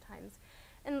directions sometimes.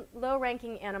 And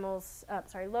low-ranking animals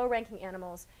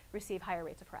receive higher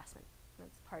rates of harassment.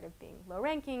 That's part of being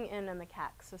low-ranking in a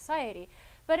macaque society.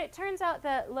 But it turns out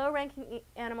that low-ranking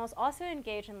animals also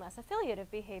engage in less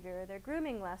affiliative behavior. They're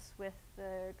grooming less with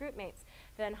their group mates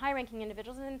than high-ranking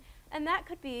individuals, and that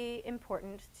could be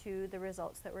important to the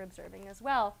results that we're observing as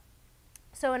well.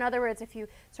 So in other words, if you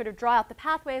sort of draw out the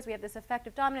pathways, we have this effect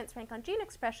of dominance rank on gene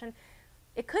expression.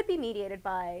 It could be mediated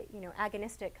by, you know,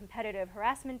 agonistic competitive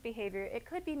harassment behavior. It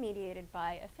could be mediated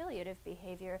by affiliative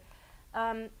behavior.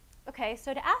 Okay,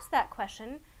 so to ask that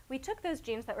question, we took those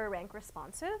genes that were rank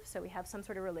responsive, so we have some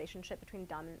sort of relationship between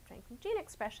dominant rank and gene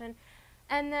expression,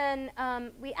 and then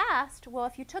we asked, well,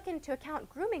 if you took into account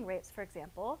grooming rates, for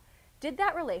example, did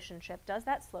that relationship, does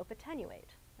that slope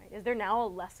attenuate? Right? Is there now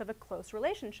less of a close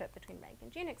relationship between rank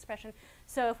and gene expression?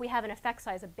 So if we have an effect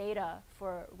size of beta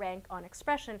for rank on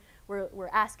expression, we're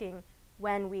asking,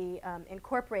 when we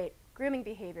incorporate grooming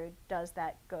behavior, does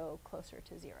that go closer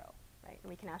to 0? Right? And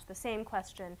we can ask the same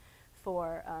question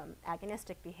for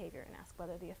agonistic behavior and ask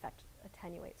whether the effect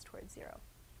attenuates towards 0.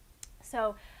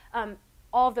 So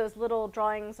all of those little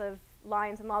drawings of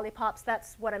lines and lollipops,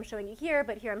 that's what I'm showing you here,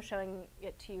 but here I'm showing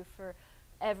it to you for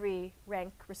every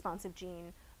rank responsive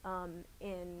gene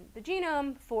in the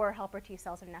genome for helper T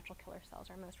cells and natural killer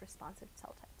cells, our most responsive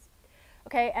cell types.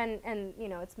 Okay, and you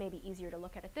know, it's maybe easier to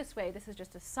look at it this way. This is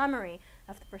just a summary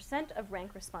of the % of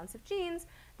rank responsive genes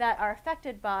that are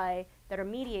affected by, that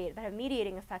have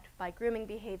mediating effect by grooming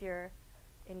behavior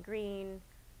in green,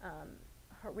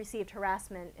 received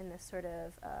harassment in this sort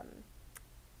of,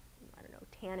 I don't know,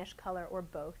 tannish color, or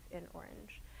both in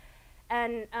orange.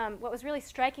 And what was really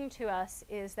striking to us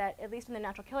is that, at least in the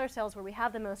natural killer cells where we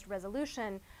have the most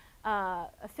resolution,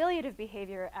 affiliative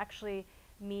behavior actually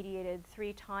mediated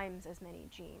 3 times as many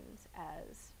genes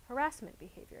as harassment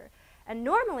behavior. And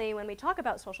normally, when we talk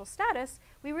about social status,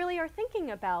 we really are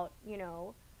thinking about, you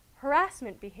know,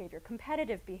 harassment behavior,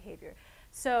 competitive behavior.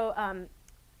 So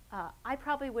I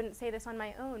probably wouldn't say this on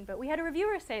my own, but we had a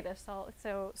reviewer say this,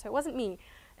 so it wasn't me.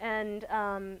 And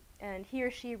he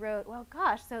or she wrote, well,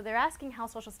 gosh, so they're asking how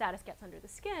social status gets under the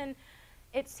skin.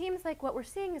 It seems like what we're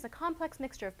seeing is a complex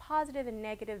mixture of positive and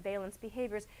negative valence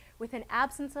behaviors with an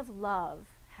absence of love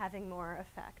having more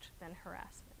effect than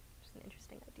harassment, which is an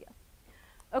interesting idea.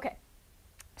 Okay,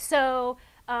 so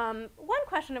one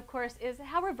question, of course, is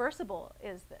how reversible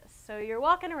is this? So you're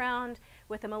walking around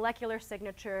with a molecular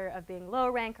signature of being low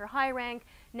rank or high rank.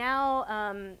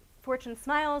 Now fortune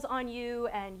smiles on you,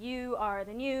 and you are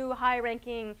the new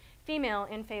high-ranking female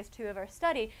in phase 2 of our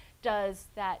study, does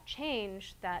that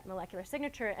change that molecular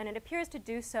signature, and it appears to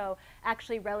do so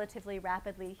actually relatively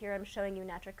rapidly. Here I'm showing you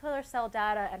natural killer cell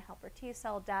data and helper T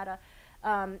cell data,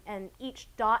 and each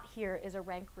dot here is a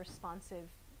rank responsive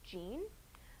gene.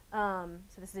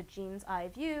 So this is a gene's eye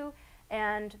view,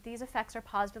 and these effects are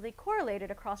positively correlated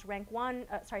across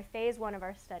phase 1 of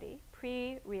our study,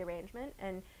 pre-rearrangement,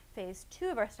 and phase 2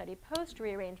 of our study,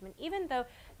 post-rearrangement, even though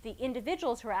the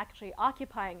individuals who are actually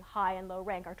occupying high and low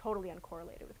rank are totally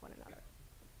uncorrelated with one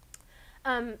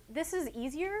another. This is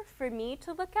easier for me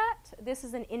to look at. This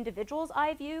is an individual's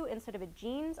eye view instead of a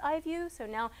gene's eye view. So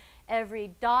now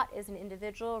every dot is an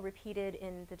individual repeated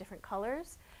in the different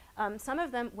colors. Some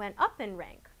of them went up in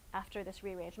rank after this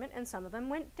rearrangement, and some of them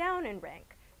went down in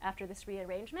rank after this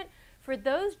rearrangement. For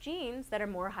those genes that are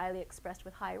more highly expressed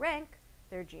with high rank,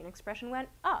 their gene expression went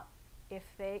up. If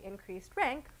they increased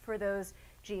rank, for those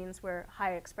genes where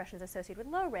higher expression is associated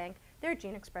with low rank, their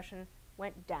gene expression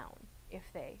went down if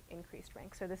they increased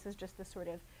rank. So this is just the sort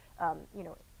of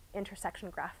intersection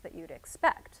graph that you'd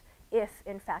expect if,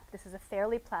 in fact, this is a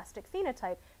fairly plastic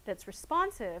phenotype that's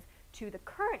responsive to the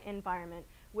current environment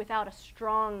without a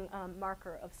strong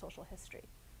marker of social history.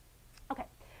 Okay,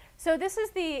 so this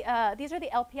is these are the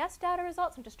LPS data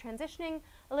results. I'm just transitioning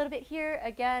a little bit here.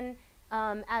 Again,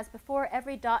 as before,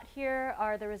 every dot here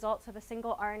are the results of a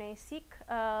single RNA-seq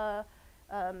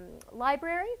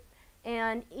library.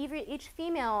 And each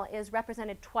female is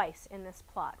represented twice in this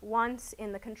plot. Once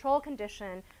in the control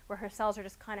condition, where her cells are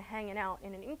just kind of hanging out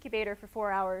in an incubator for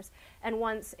 4 hours, and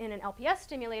once in an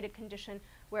LPS-stimulated condition,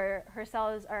 where her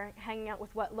cells are hanging out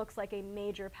with what looks like a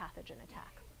major pathogen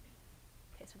attack.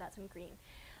 Okay, so that's in green.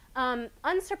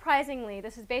 Unsurprisingly,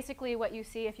 this is basically what you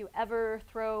see if you ever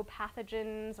throw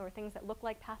pathogens or things that look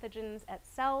like pathogens at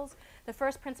cells. The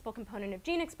first principal component of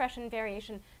gene expression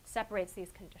variation separates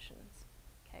these conditions.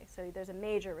 Okay, so there's a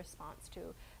major response to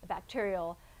a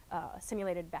bacterial,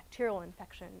 simulated bacterial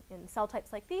infection in cell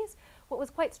types like these. What was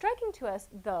quite striking to us,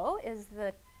 though, is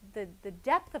the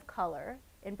depth of color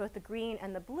in both the green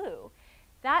and the blue.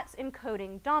 That's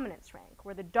encoding dominance rank,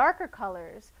 where the darker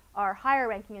colors are higher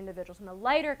ranking individuals and the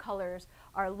lighter colors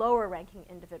are lower ranking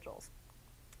individuals.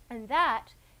 And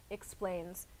that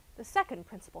explains the second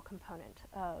principal component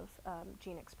of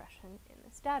gene expression in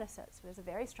this data set. So there's a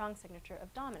very strong signature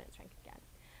of dominance rank again.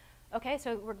 Okay,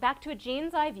 so we're back to a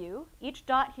gene's eye view. Each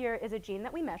dot here is a gene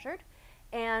that we measured.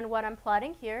 And what I'm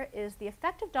plotting here is the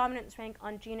effective dominance rank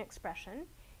on gene expression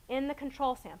in the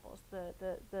control samples,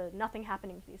 the nothing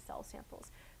happening to these cell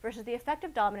samples, versus the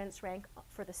effective dominance rank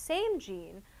for the same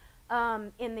gene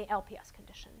in the LPS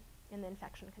condition, in the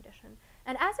infection condition.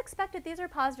 And as expected, these are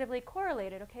positively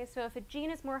correlated. Okay, so if a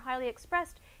gene is more highly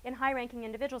expressed in high-ranking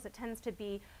individuals, it tends to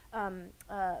be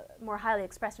more highly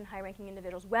expressed in high-ranking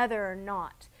individuals, whether or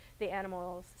not the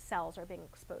animal's cells are being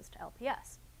exposed to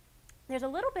LPS. There's a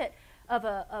little bit of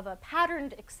a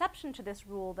patterned exception to this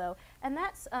rule, though, and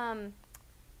that's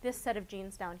this set of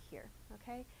genes down here.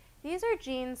 Okay, these are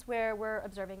genes where we're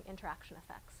observing interaction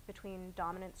effects between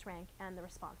dominance rank and the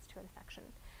response to infection.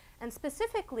 And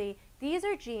specifically, these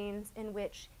are genes in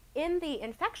which, in the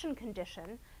infection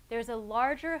condition, there's a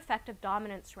larger effective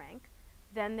dominance rank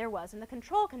than there was in the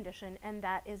control condition, and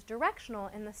that is directional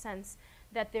in the sense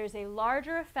that there's a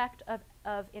larger effect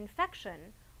of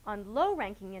infection on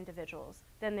low-ranking individuals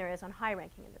than there is on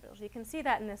high-ranking individuals. You can see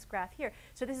that in this graph here.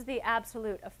 So this is the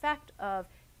absolute effect of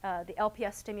the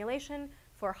LPS stimulation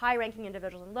for high-ranking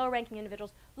individuals and low-ranking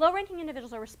individuals. Low-ranking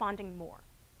individuals are responding more,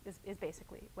 is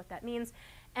basically what that means.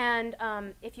 And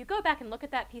if you go back and look at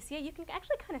that PCA, you can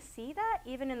actually kind of see that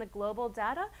even in the global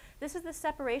data. This is the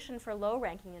separation for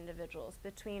low-ranking individuals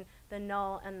between the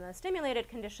null and the stimulated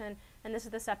condition, and this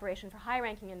is the separation for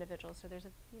high-ranking individuals. So there's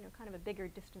a kind of a bigger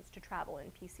distance to travel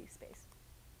in PC space.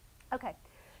 Okay,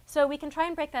 so we can try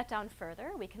and break that down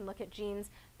further. We can look at genes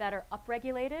that are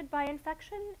upregulated by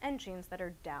infection and genes that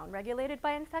are downregulated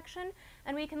by infection,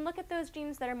 and we can look at those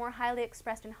genes that are more highly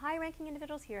expressed in high-ranking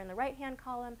individuals here in the right-hand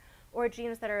column, or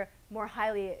genes that are more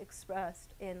highly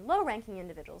expressed in low-ranking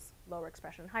individuals, lower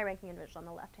expression in high-ranking individuals on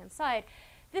the left-hand side.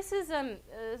 This is a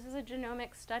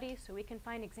genomic study, so we can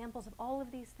find examples of all of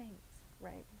these things,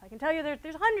 right? I can tell you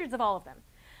there's hundreds of all of them.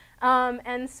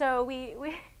 And so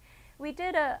we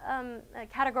did a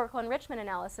categorical enrichment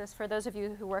analysis for those of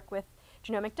you who work with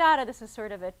genomic data. This is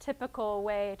sort of a typical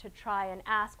way to try and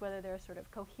ask whether there are sort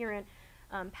of coherent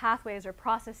pathways or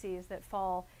processes that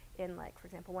fall in, like, for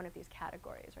example, one of these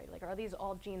categories, right? Like, are these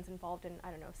all genes involved in,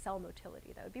 I don't know, cell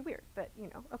motility? That would be weird, but,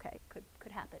 okay,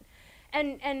 could happen.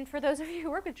 And for those of you who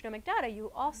work with genomic data,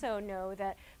 you also know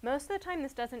that most of the time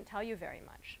this doesn't tell you very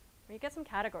much. You get some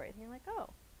categories, and you're like, oh,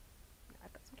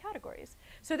 I've got some categories.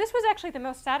 So this was actually the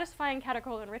most satisfying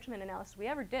categorical enrichment analysis we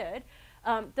ever did.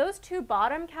 Those two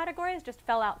bottom categories just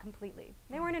fell out completely.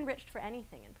 They weren't enriched for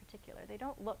anything in particular. They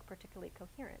don't look particularly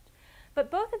coherent. But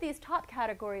both of these top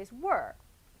categories were.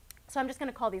 So I'm just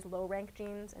going to call these low-rank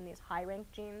genes and these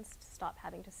high-rank genes to stop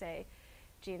having to say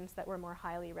genes that were more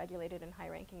highly regulated in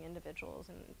high-ranking individuals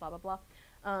and blah, blah,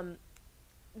 blah.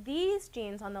 These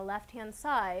genes on the left-hand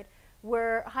side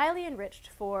were highly enriched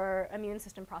for immune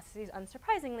system processes,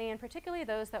 unsurprisingly, and particularly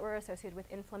those that were associated with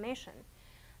inflammation.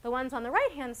 The ones on the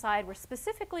right-hand side were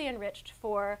specifically enriched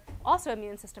for also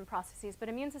immune system processes, but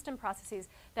immune system processes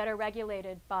that are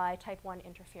regulated by type 1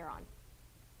 interferon.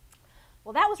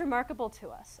 Well, that was remarkable to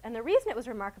us, and the reason it was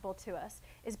remarkable to us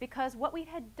is because what we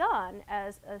had done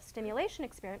as a stimulation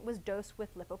experiment was dose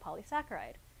with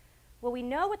lipopolysaccharide. Well, we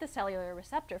know what the cellular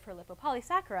receptor for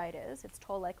lipopolysaccharide is. It's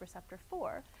toll-like receptor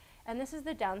 4, and this is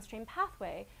the downstream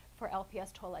pathway for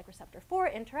LPS toll-like receptor 4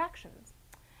 interactions.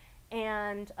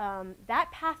 And that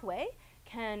pathway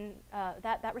can,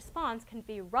 that response can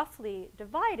be roughly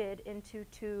divided into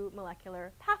two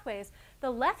molecular pathways.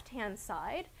 The left-hand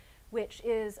side, which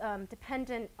is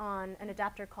dependent on an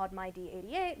adapter called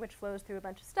myD88, which flows through a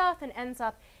bunch of stuff and ends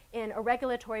up in a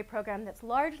regulatory program that's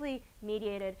largely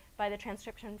mediated by the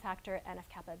transcription factor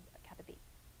NF-kappa B.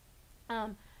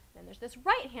 Then there's this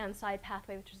right-hand side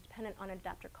pathway, which is dependent on an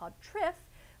adapter called TRIF,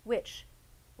 which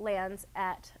lands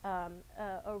at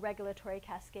a regulatory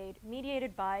cascade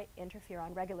mediated by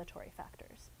interferon regulatory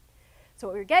factors. So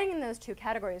what we're getting in those two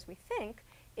categories, we think,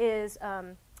 is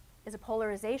a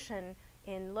polarization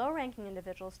in low-ranking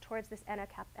individuals towards this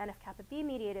NF-kappa B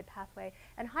mediated pathway,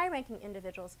 and high-ranking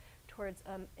individuals towards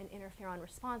an interferon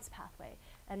response pathway.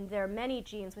 And there are many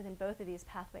genes within both of these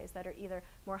pathways that are either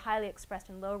more highly expressed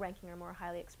in low-ranking or more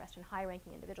highly expressed in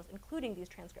high-ranking individuals, including these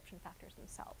transcription factors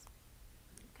themselves.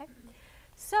 Okay?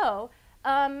 So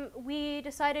we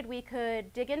decided we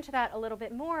could dig into that a little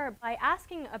bit more by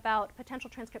asking about potential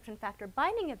transcription factor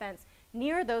binding events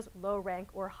near those low-rank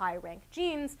or high-rank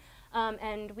genes.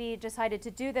 And we decided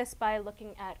to do this by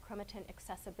looking at chromatin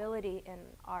accessibility in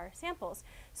our samples.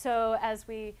 So as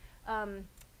we,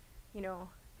 you know,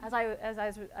 as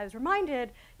I was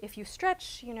reminded, if you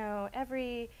stretch, you know,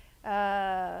 every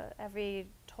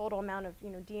total amount of, you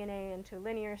know, DNA into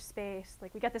linear space,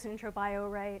 like we get this intro bio,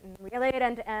 right, and we lay it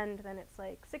end to end, then it's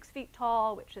like 6 feet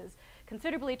tall, which is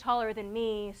considerably taller than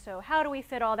me. So how do we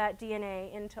fit all that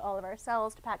DNA into all of our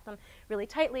cells to pack them really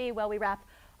tightly? Well, we wrap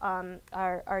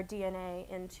our DNA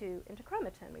into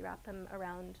chromatin. We wrap them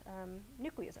around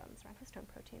nucleosomes, around histone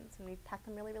proteins, and we pack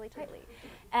them really, really tightly.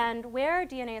 And where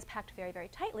DNA is packed very, very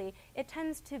tightly, it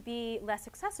tends to be less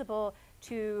accessible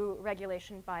to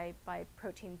regulation by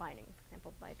protein binding, for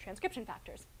example, by transcription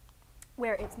factors.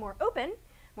 Where it's more open,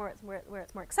 where it's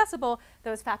more accessible,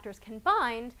 those factors can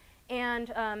bind.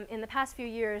 And in the past few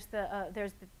years,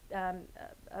 there's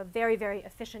a very, very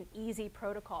efficient, easy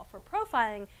protocol for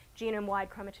profiling genome-wide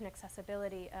chromatin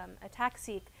accessibility,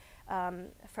 aTAC-seq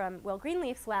from Will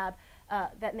Greenleaf's lab,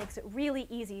 that makes it really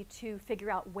easy to figure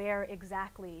out where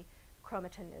exactly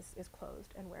chromatin is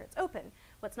closed and where it's open.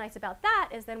 What's nice about that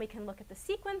is then we can look at the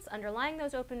sequence underlying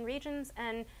those open regions,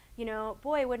 and, you know,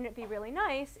 boy, wouldn't it be really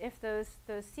nice if those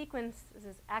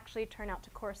sequences actually turn out to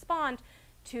correspond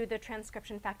to the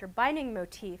transcription factor binding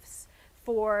motifs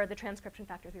for the transcription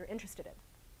factors we were interested in.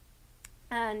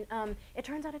 And it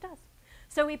turns out it does.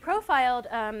 So we profiled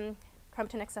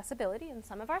chromatin accessibility in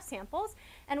some of our samples,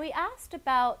 and we asked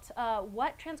about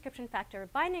what transcription factor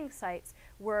binding sites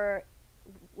were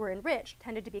enriched,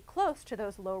 tended to be close to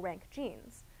those low-rank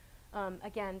genes.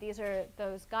 Again, these are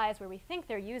those guys where we think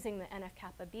they're using the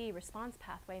NF-kappa B response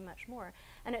pathway much more.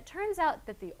 And it turns out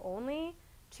that the only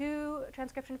two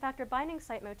transcription factor binding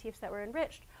site motifs that were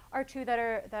enriched are two that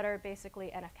are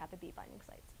basically NF-kappa B binding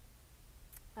sites.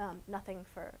 Nothing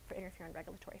for interferon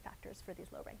regulatory factors for these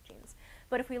low-rank genes.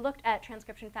 But if we looked at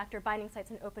transcription factor binding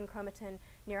sites in open chromatin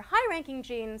near high-ranking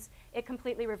genes, it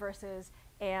completely reverses,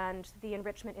 and the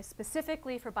enrichment is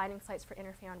specifically for binding sites for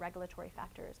interferon regulatory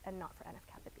factors and not for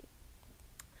NF-kappa B.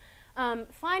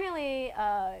 Finally,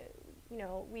 you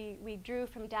know, we drew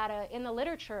from data in the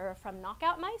literature from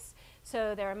knockout mice.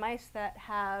 So there are mice that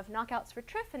have knockouts for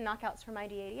TRIF and knockouts for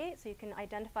myD88, so you can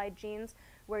identify genes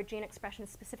where gene expression is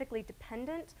specifically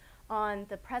dependent on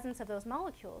the presence of those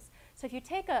molecules. So if you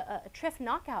take a TRIF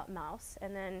knockout mouse,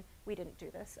 and then we didn't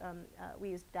do this,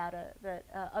 we used data that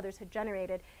others had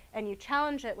generated, and you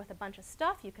challenge it with a bunch of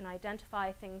stuff, you can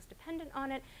identify things dependent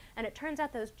on it, and it turns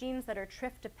out those genes that are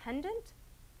TRIF dependent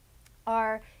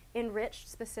are enriched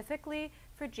specifically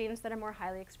for genes that are more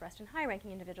highly expressed in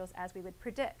high-ranking individuals, as we would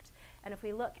predict. And if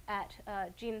we look at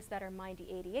genes that are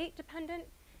myD88 dependent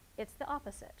it's the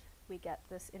opposite. We get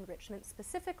this enrichment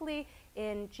specifically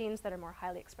in genes that are more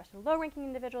highly expressed in low-ranking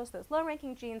individuals, those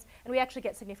low-ranking genes, and we actually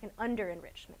get significant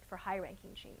under-enrichment for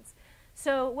high-ranking genes.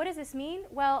 So what does this mean?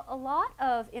 Well, a lot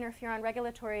of interferon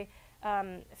regulatory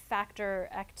factor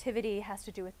activity has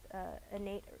to do with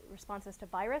innate responses to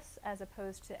virus as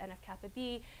opposed to NF-kappa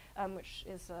B, which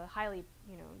is highly,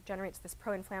 generates this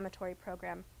pro-inflammatory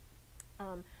program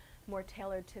more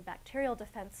tailored to bacterial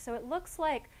defense. So it looks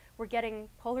like we're getting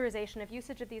polarization of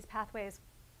usage of these pathways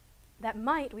that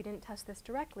might, we didn't test this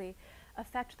directly,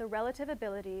 affect the relative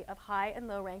ability of high and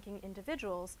low ranking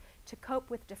individuals to cope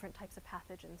with different types of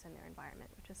pathogens in their environment,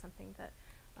 which is something that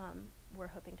we're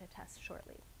hoping to test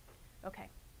shortly. Okay.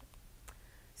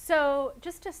 So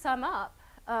just to sum up,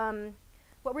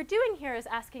 what we're doing here is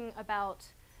asking about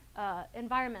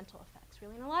environmental effects,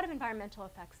 really, and a lot of environmental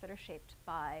effects that are shaped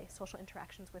by social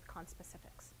interactions with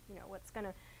conspecifics. What's going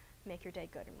to make your day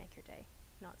good or make your day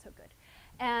not so good.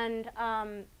 And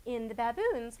in the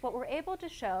baboons, what we're able to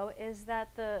show is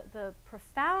that the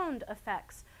profound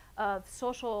effects of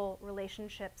social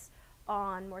relationships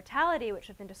on mortality, which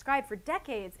have been described for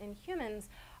decades in humans,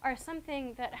 are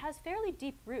something that has fairly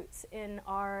deep roots in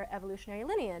our evolutionary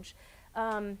lineage,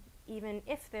 even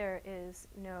if there is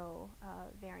no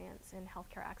variance in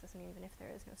healthcare access and even if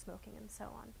there is no smoking and so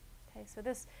on. Okay, so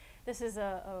this is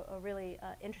a really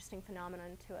interesting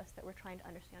phenomenon to us that we're trying to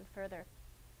understand further.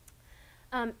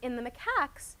 In the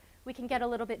macaques, we can get a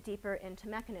little bit deeper into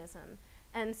mechanism.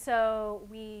 And so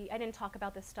I didn't talk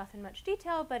about this stuff in much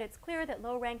detail, but it's clear that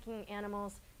low-ranking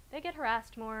animals, they get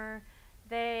harassed more,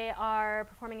 they are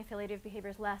performing affiliative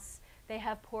behaviors less, they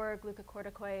have poor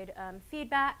glucocorticoid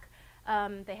feedback,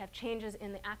 they have changes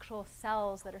in the actual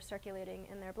cells that are circulating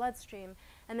in their bloodstream.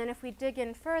 And then if we dig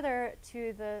in further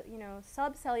to the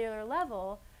subcellular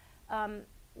level,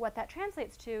 what that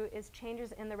translates to is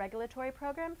changes in the regulatory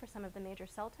program for some of the major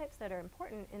cell types that are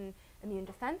important in immune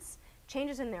defense,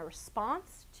 changes in their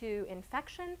response to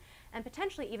infection, and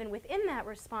potentially even within that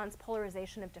response,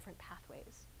 polarization of different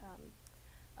pathways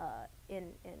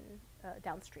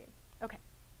downstream. Okay.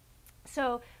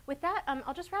 So with that,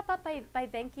 I'll just wrap up by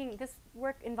thanking. This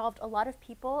work involved a lot of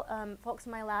people, folks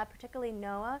in my lab, particularly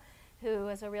Noah, who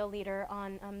is a real leader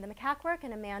on the macaque work,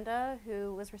 and Amanda,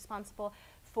 who was responsible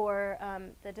for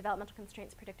the developmental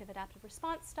constraints predictive adaptive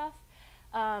response stuff.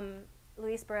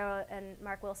 Luis Barrera and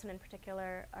Mark Wilson in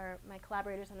particular are my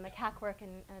collaborators on the macaque work,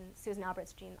 and Susan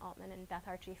Alberts, Jean Altman, and Beth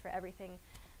Archie for everything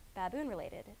baboon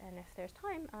related. And if there's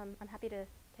time, I'm happy to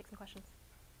take some questions.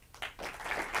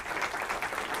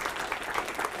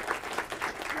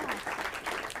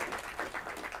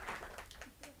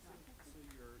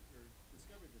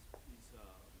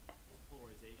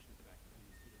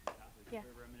 Yeah.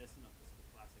 Very reminiscent of the sort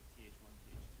of classic TH1,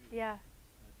 TH2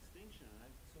 distinction.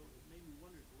 And so it made me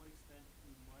wonder to what extent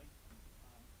you might,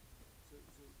 so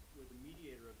where the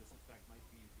mediator of this effect might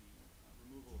be the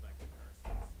removal of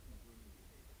ectoparasites in grooming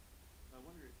behavior. So I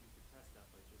wonder if you could test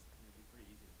that by just, it'd be pretty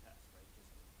easy to test, right?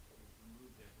 Just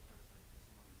remove the ectoparasite from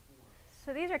some other form.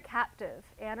 So these are captive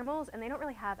animals, and they don't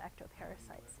really have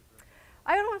ectoparasites.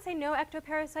 I don't want to say no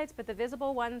ectoparasites, but the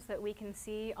visible ones that we can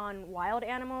see on wild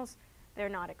animals, they're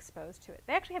not exposed to it.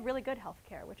 They actually have really good health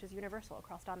care, which is universal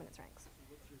across dominance ranks. So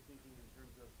what's your thinking in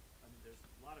terms of, there's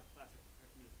a lot of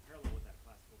parallel with that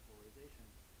classical polarization.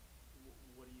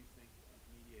 What do you think is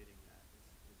mediating that?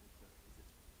 Is it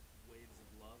waves of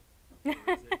love? Or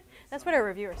is it That's what our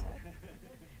reviewer said.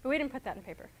 But we didn't put that in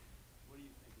paper. What do you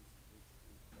think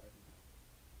is driving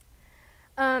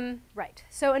that? Right.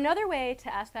 So another way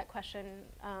to ask that question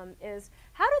is,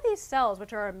 how do these cells,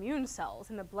 which are immune cells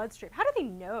in the bloodstream, how do they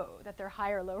know that they're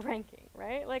high or low ranking,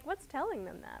 right? Like, what's telling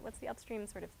them that? What's the upstream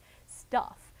sort of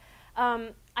stuff?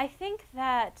 I think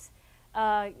that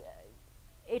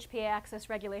HPA axis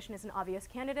regulation is an obvious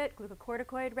candidate,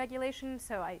 glucocorticoid regulation.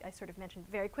 So I sort of mentioned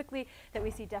very quickly that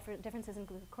we see differences in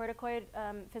glucocorticoid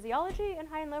physiology in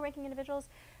high and low ranking individuals,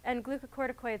 and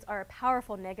glucocorticoids are a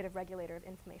powerful negative regulator of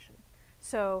inflammation.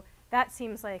 So that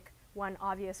seems like one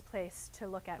obvious place to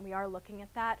look at, and we are looking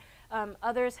at that.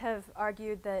 Others have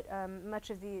argued that much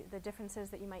of the differences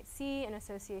that you might see in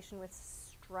association with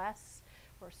stress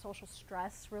or social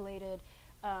stress related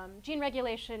gene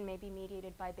regulation may be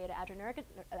mediated by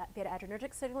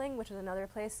beta-adrenergic signaling, which is another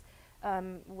place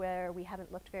where we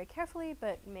haven't looked very carefully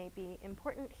but may be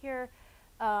important here.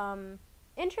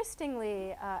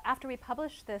 Interestingly, after we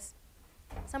published this,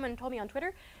 someone told me on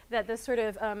Twitter that this sort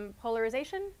of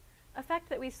polarization effect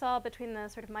that we saw between the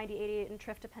sort of MyD88 and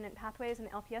TRIF-dependent pathways in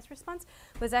the LPS response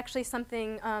was actually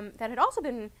something that had also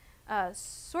been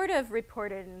sort of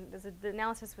reported, and the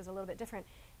analysis was a little bit different,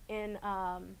 in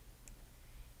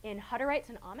in Hutterites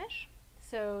and Amish,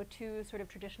 so two sort of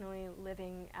traditionally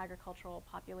living agricultural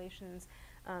populations,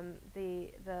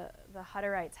 the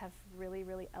Hutterites have really,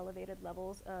 really elevated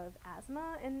levels of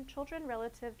asthma in children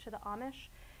relative to the Amish,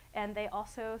 and they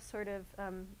also sort of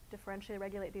differentially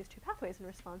regulate these two pathways in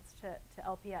response to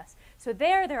LPS. So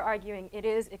they're arguing it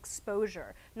is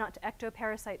exposure, not to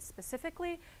ectoparasites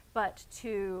specifically, but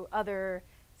to other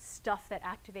stuff that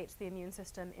activates the immune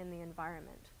system in the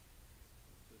environment.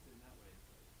 So it's in that way, it's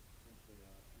essentially an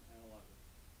analog of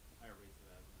higher rates of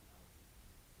asthma and allergies.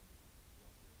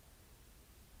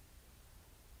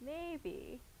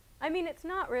 Maybe. I mean, it's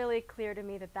not really clear to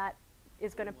me that that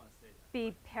is going to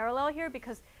be parallel here,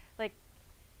 because like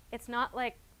it's not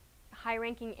like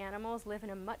high-ranking animals live in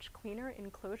a much cleaner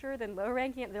enclosure than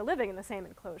low-ranking. They're living in the same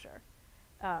enclosure.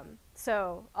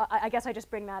 So I guess I just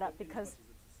bring that up because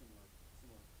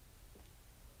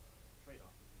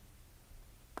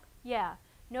yeah,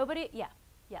 nobody, yeah,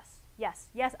 yes.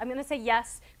 I'm going to say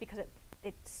yes because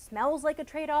it smells like a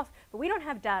trade-off, but we don't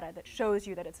have data that shows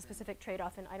you that it's a specific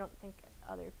trade-off, and I don't think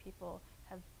other people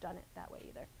have done it that way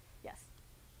either. Yes?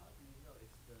 How do you know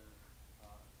it's the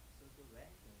social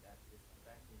ranking that is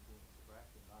affecting gene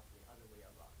expression, not the other way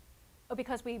around? Oh,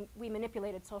 because we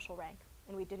manipulated social rank,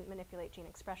 and we didn't manipulate gene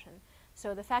expression.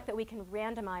 So the fact that we can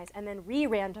randomize and then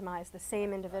re-randomize the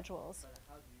same individuals. But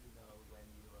how do you know when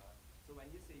you, so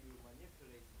when you say you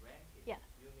manipulate ranking, yeah.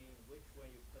 you mean which one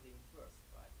you put in first,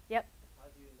 right? Yep. How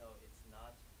do you know it's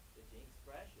not the gene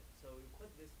expression? So you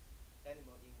put this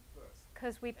animal in first.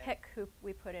 Because we pick who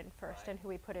we put in first, right. and who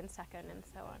we put in second, and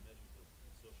so on.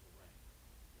 Social rank.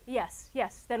 Yes.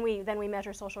 Then we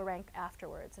measure social rank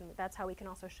afterwards, and that's how we can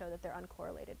also show that they're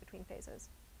uncorrelated between phases.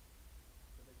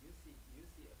 So that you see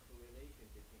a correlation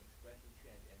between expression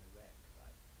change and rank,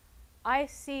 right? I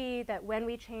see that when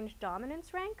we change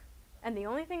dominance rank, and the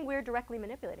only thing we're directly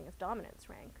manipulating is dominance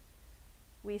rank,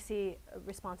 we see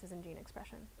responses in gene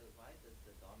expression. But why does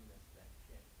the dominance rank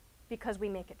change? Because we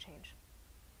make it change.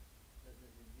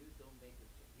 You don't make it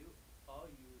change. All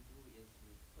you do is you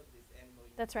put this animal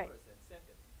in That's right. first and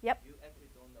second. Yep. You actually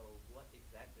don't know what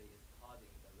exactly is causing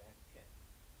the rank change.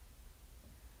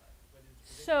 Right.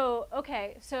 So,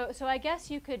 okay, so I guess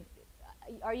you could,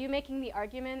 are you making the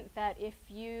argument that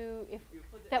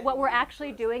that what we're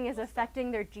actually doing is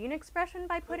affecting their gene expression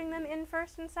by putting them in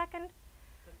first and second?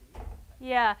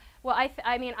 Yeah, well,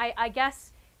 I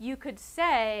guess you could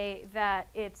say that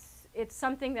it's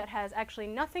something that has actually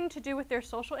nothing to do with their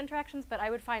social interactions, but I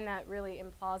would find that really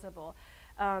implausible.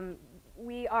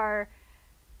 We are,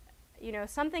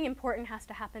 something important has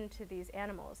to happen to these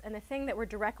animals, and the thing that we're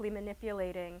directly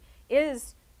manipulating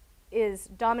is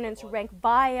dominance rank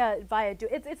via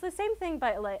it's the same thing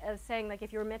as saying, like,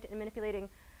 if you're manipulating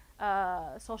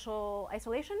social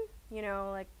isolation,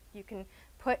 like you can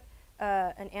put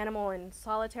an animal in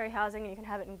solitary housing and you can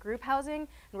have it in group housing,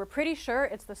 and we're pretty sure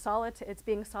it's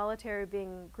being solitary,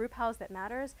 being group housed that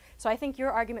matters. So I think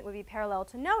your argument would be parallel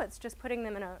to no, it's just putting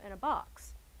them in a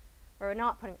box, or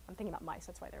not putting. I'm thinking about mice.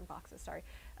 That's why they're in boxes. Sorry.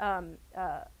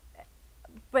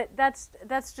 But that's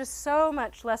just so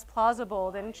much less plausible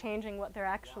than changing what they're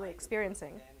actually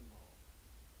experiencing.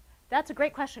 That's a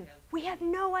great question. We have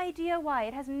no idea why.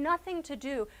 It has nothing to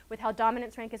do with how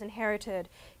dominance rank is inherited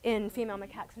in female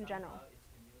macaques in general.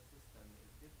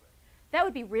 That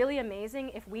would be really amazing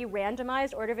if we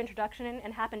randomized order of introduction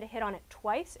and happened to hit on it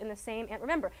twice in the same. And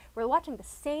remember, we're watching the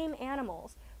same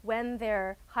animals when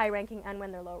they're high-ranking and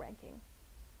when they're low-ranking,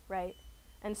 right?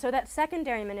 And so that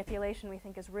secondary manipulation, we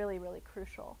think, is really, really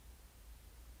crucial.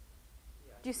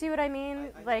 Yeah, do you see what I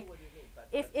mean? I like, know what you mean,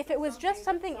 if it was just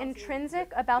something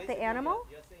intrinsic about the animal.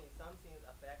 You're saying something is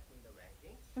affecting the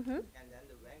ranking, and then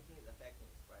the ranking is affecting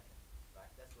expression, right?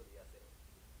 That's what you're saying.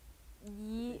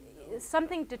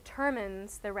 Something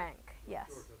determines the rank, yes.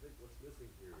 George, I think what's missing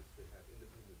here is to have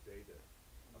independent data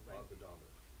about the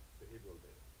dominance, behavioral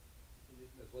data,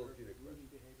 as well as gene expression.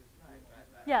 Right.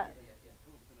 Yeah.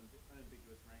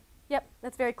 Unambiguous ranking. Yep,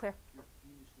 that's very clear. You're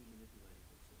fiendishly manipulating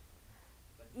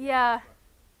this.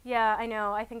 Yeah, I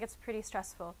know. I think it's pretty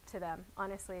stressful to them,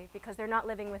 honestly, because they're not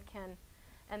living with kin,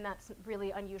 and that's really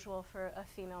unusual for a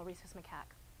female rhesus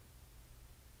macaque.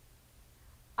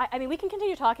 I mean, we can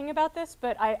continue talking about this,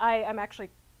 but I'm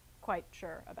actually quite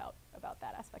sure about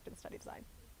that aspect of the study design.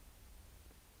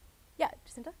 Yeah,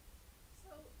 Jacinta?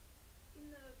 So, in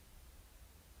the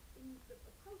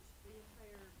approach to the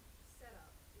entire setup,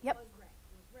 it Yep. was ranked.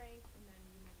 It was ranked, and then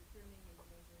you measured grooming and you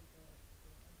measured the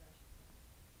aggression.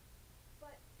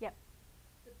 But Yep.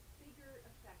 the bigger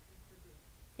effect is for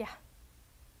grooming. Yeah.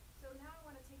 So now I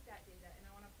want to take that data and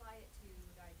I want to apply it to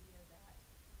the idea that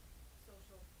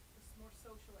more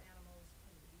social animals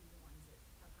tend to be the ones that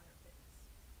have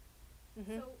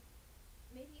Mhm. So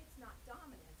maybe it's not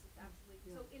dominance, it's actually,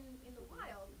 so in the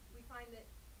wild, we find that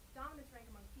dominance rank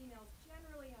among females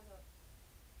generally has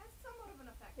somewhat of an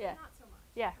effect, Yeah. but not so much.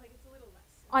 Yeah. Like it's a little less.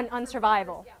 On For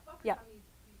survival. buffers, buffers Yep. on these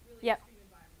really Yep. extreme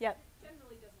environments. Yep. It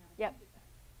generally doesn't have a Yep. huge effect.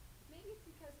 Maybe it's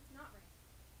because it's not ranked.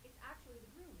 It's actually the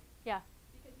grooming. Yeah.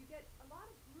 Because you get a lot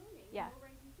of grooming Yeah. in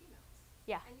low-ranking females.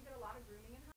 Yeah. And you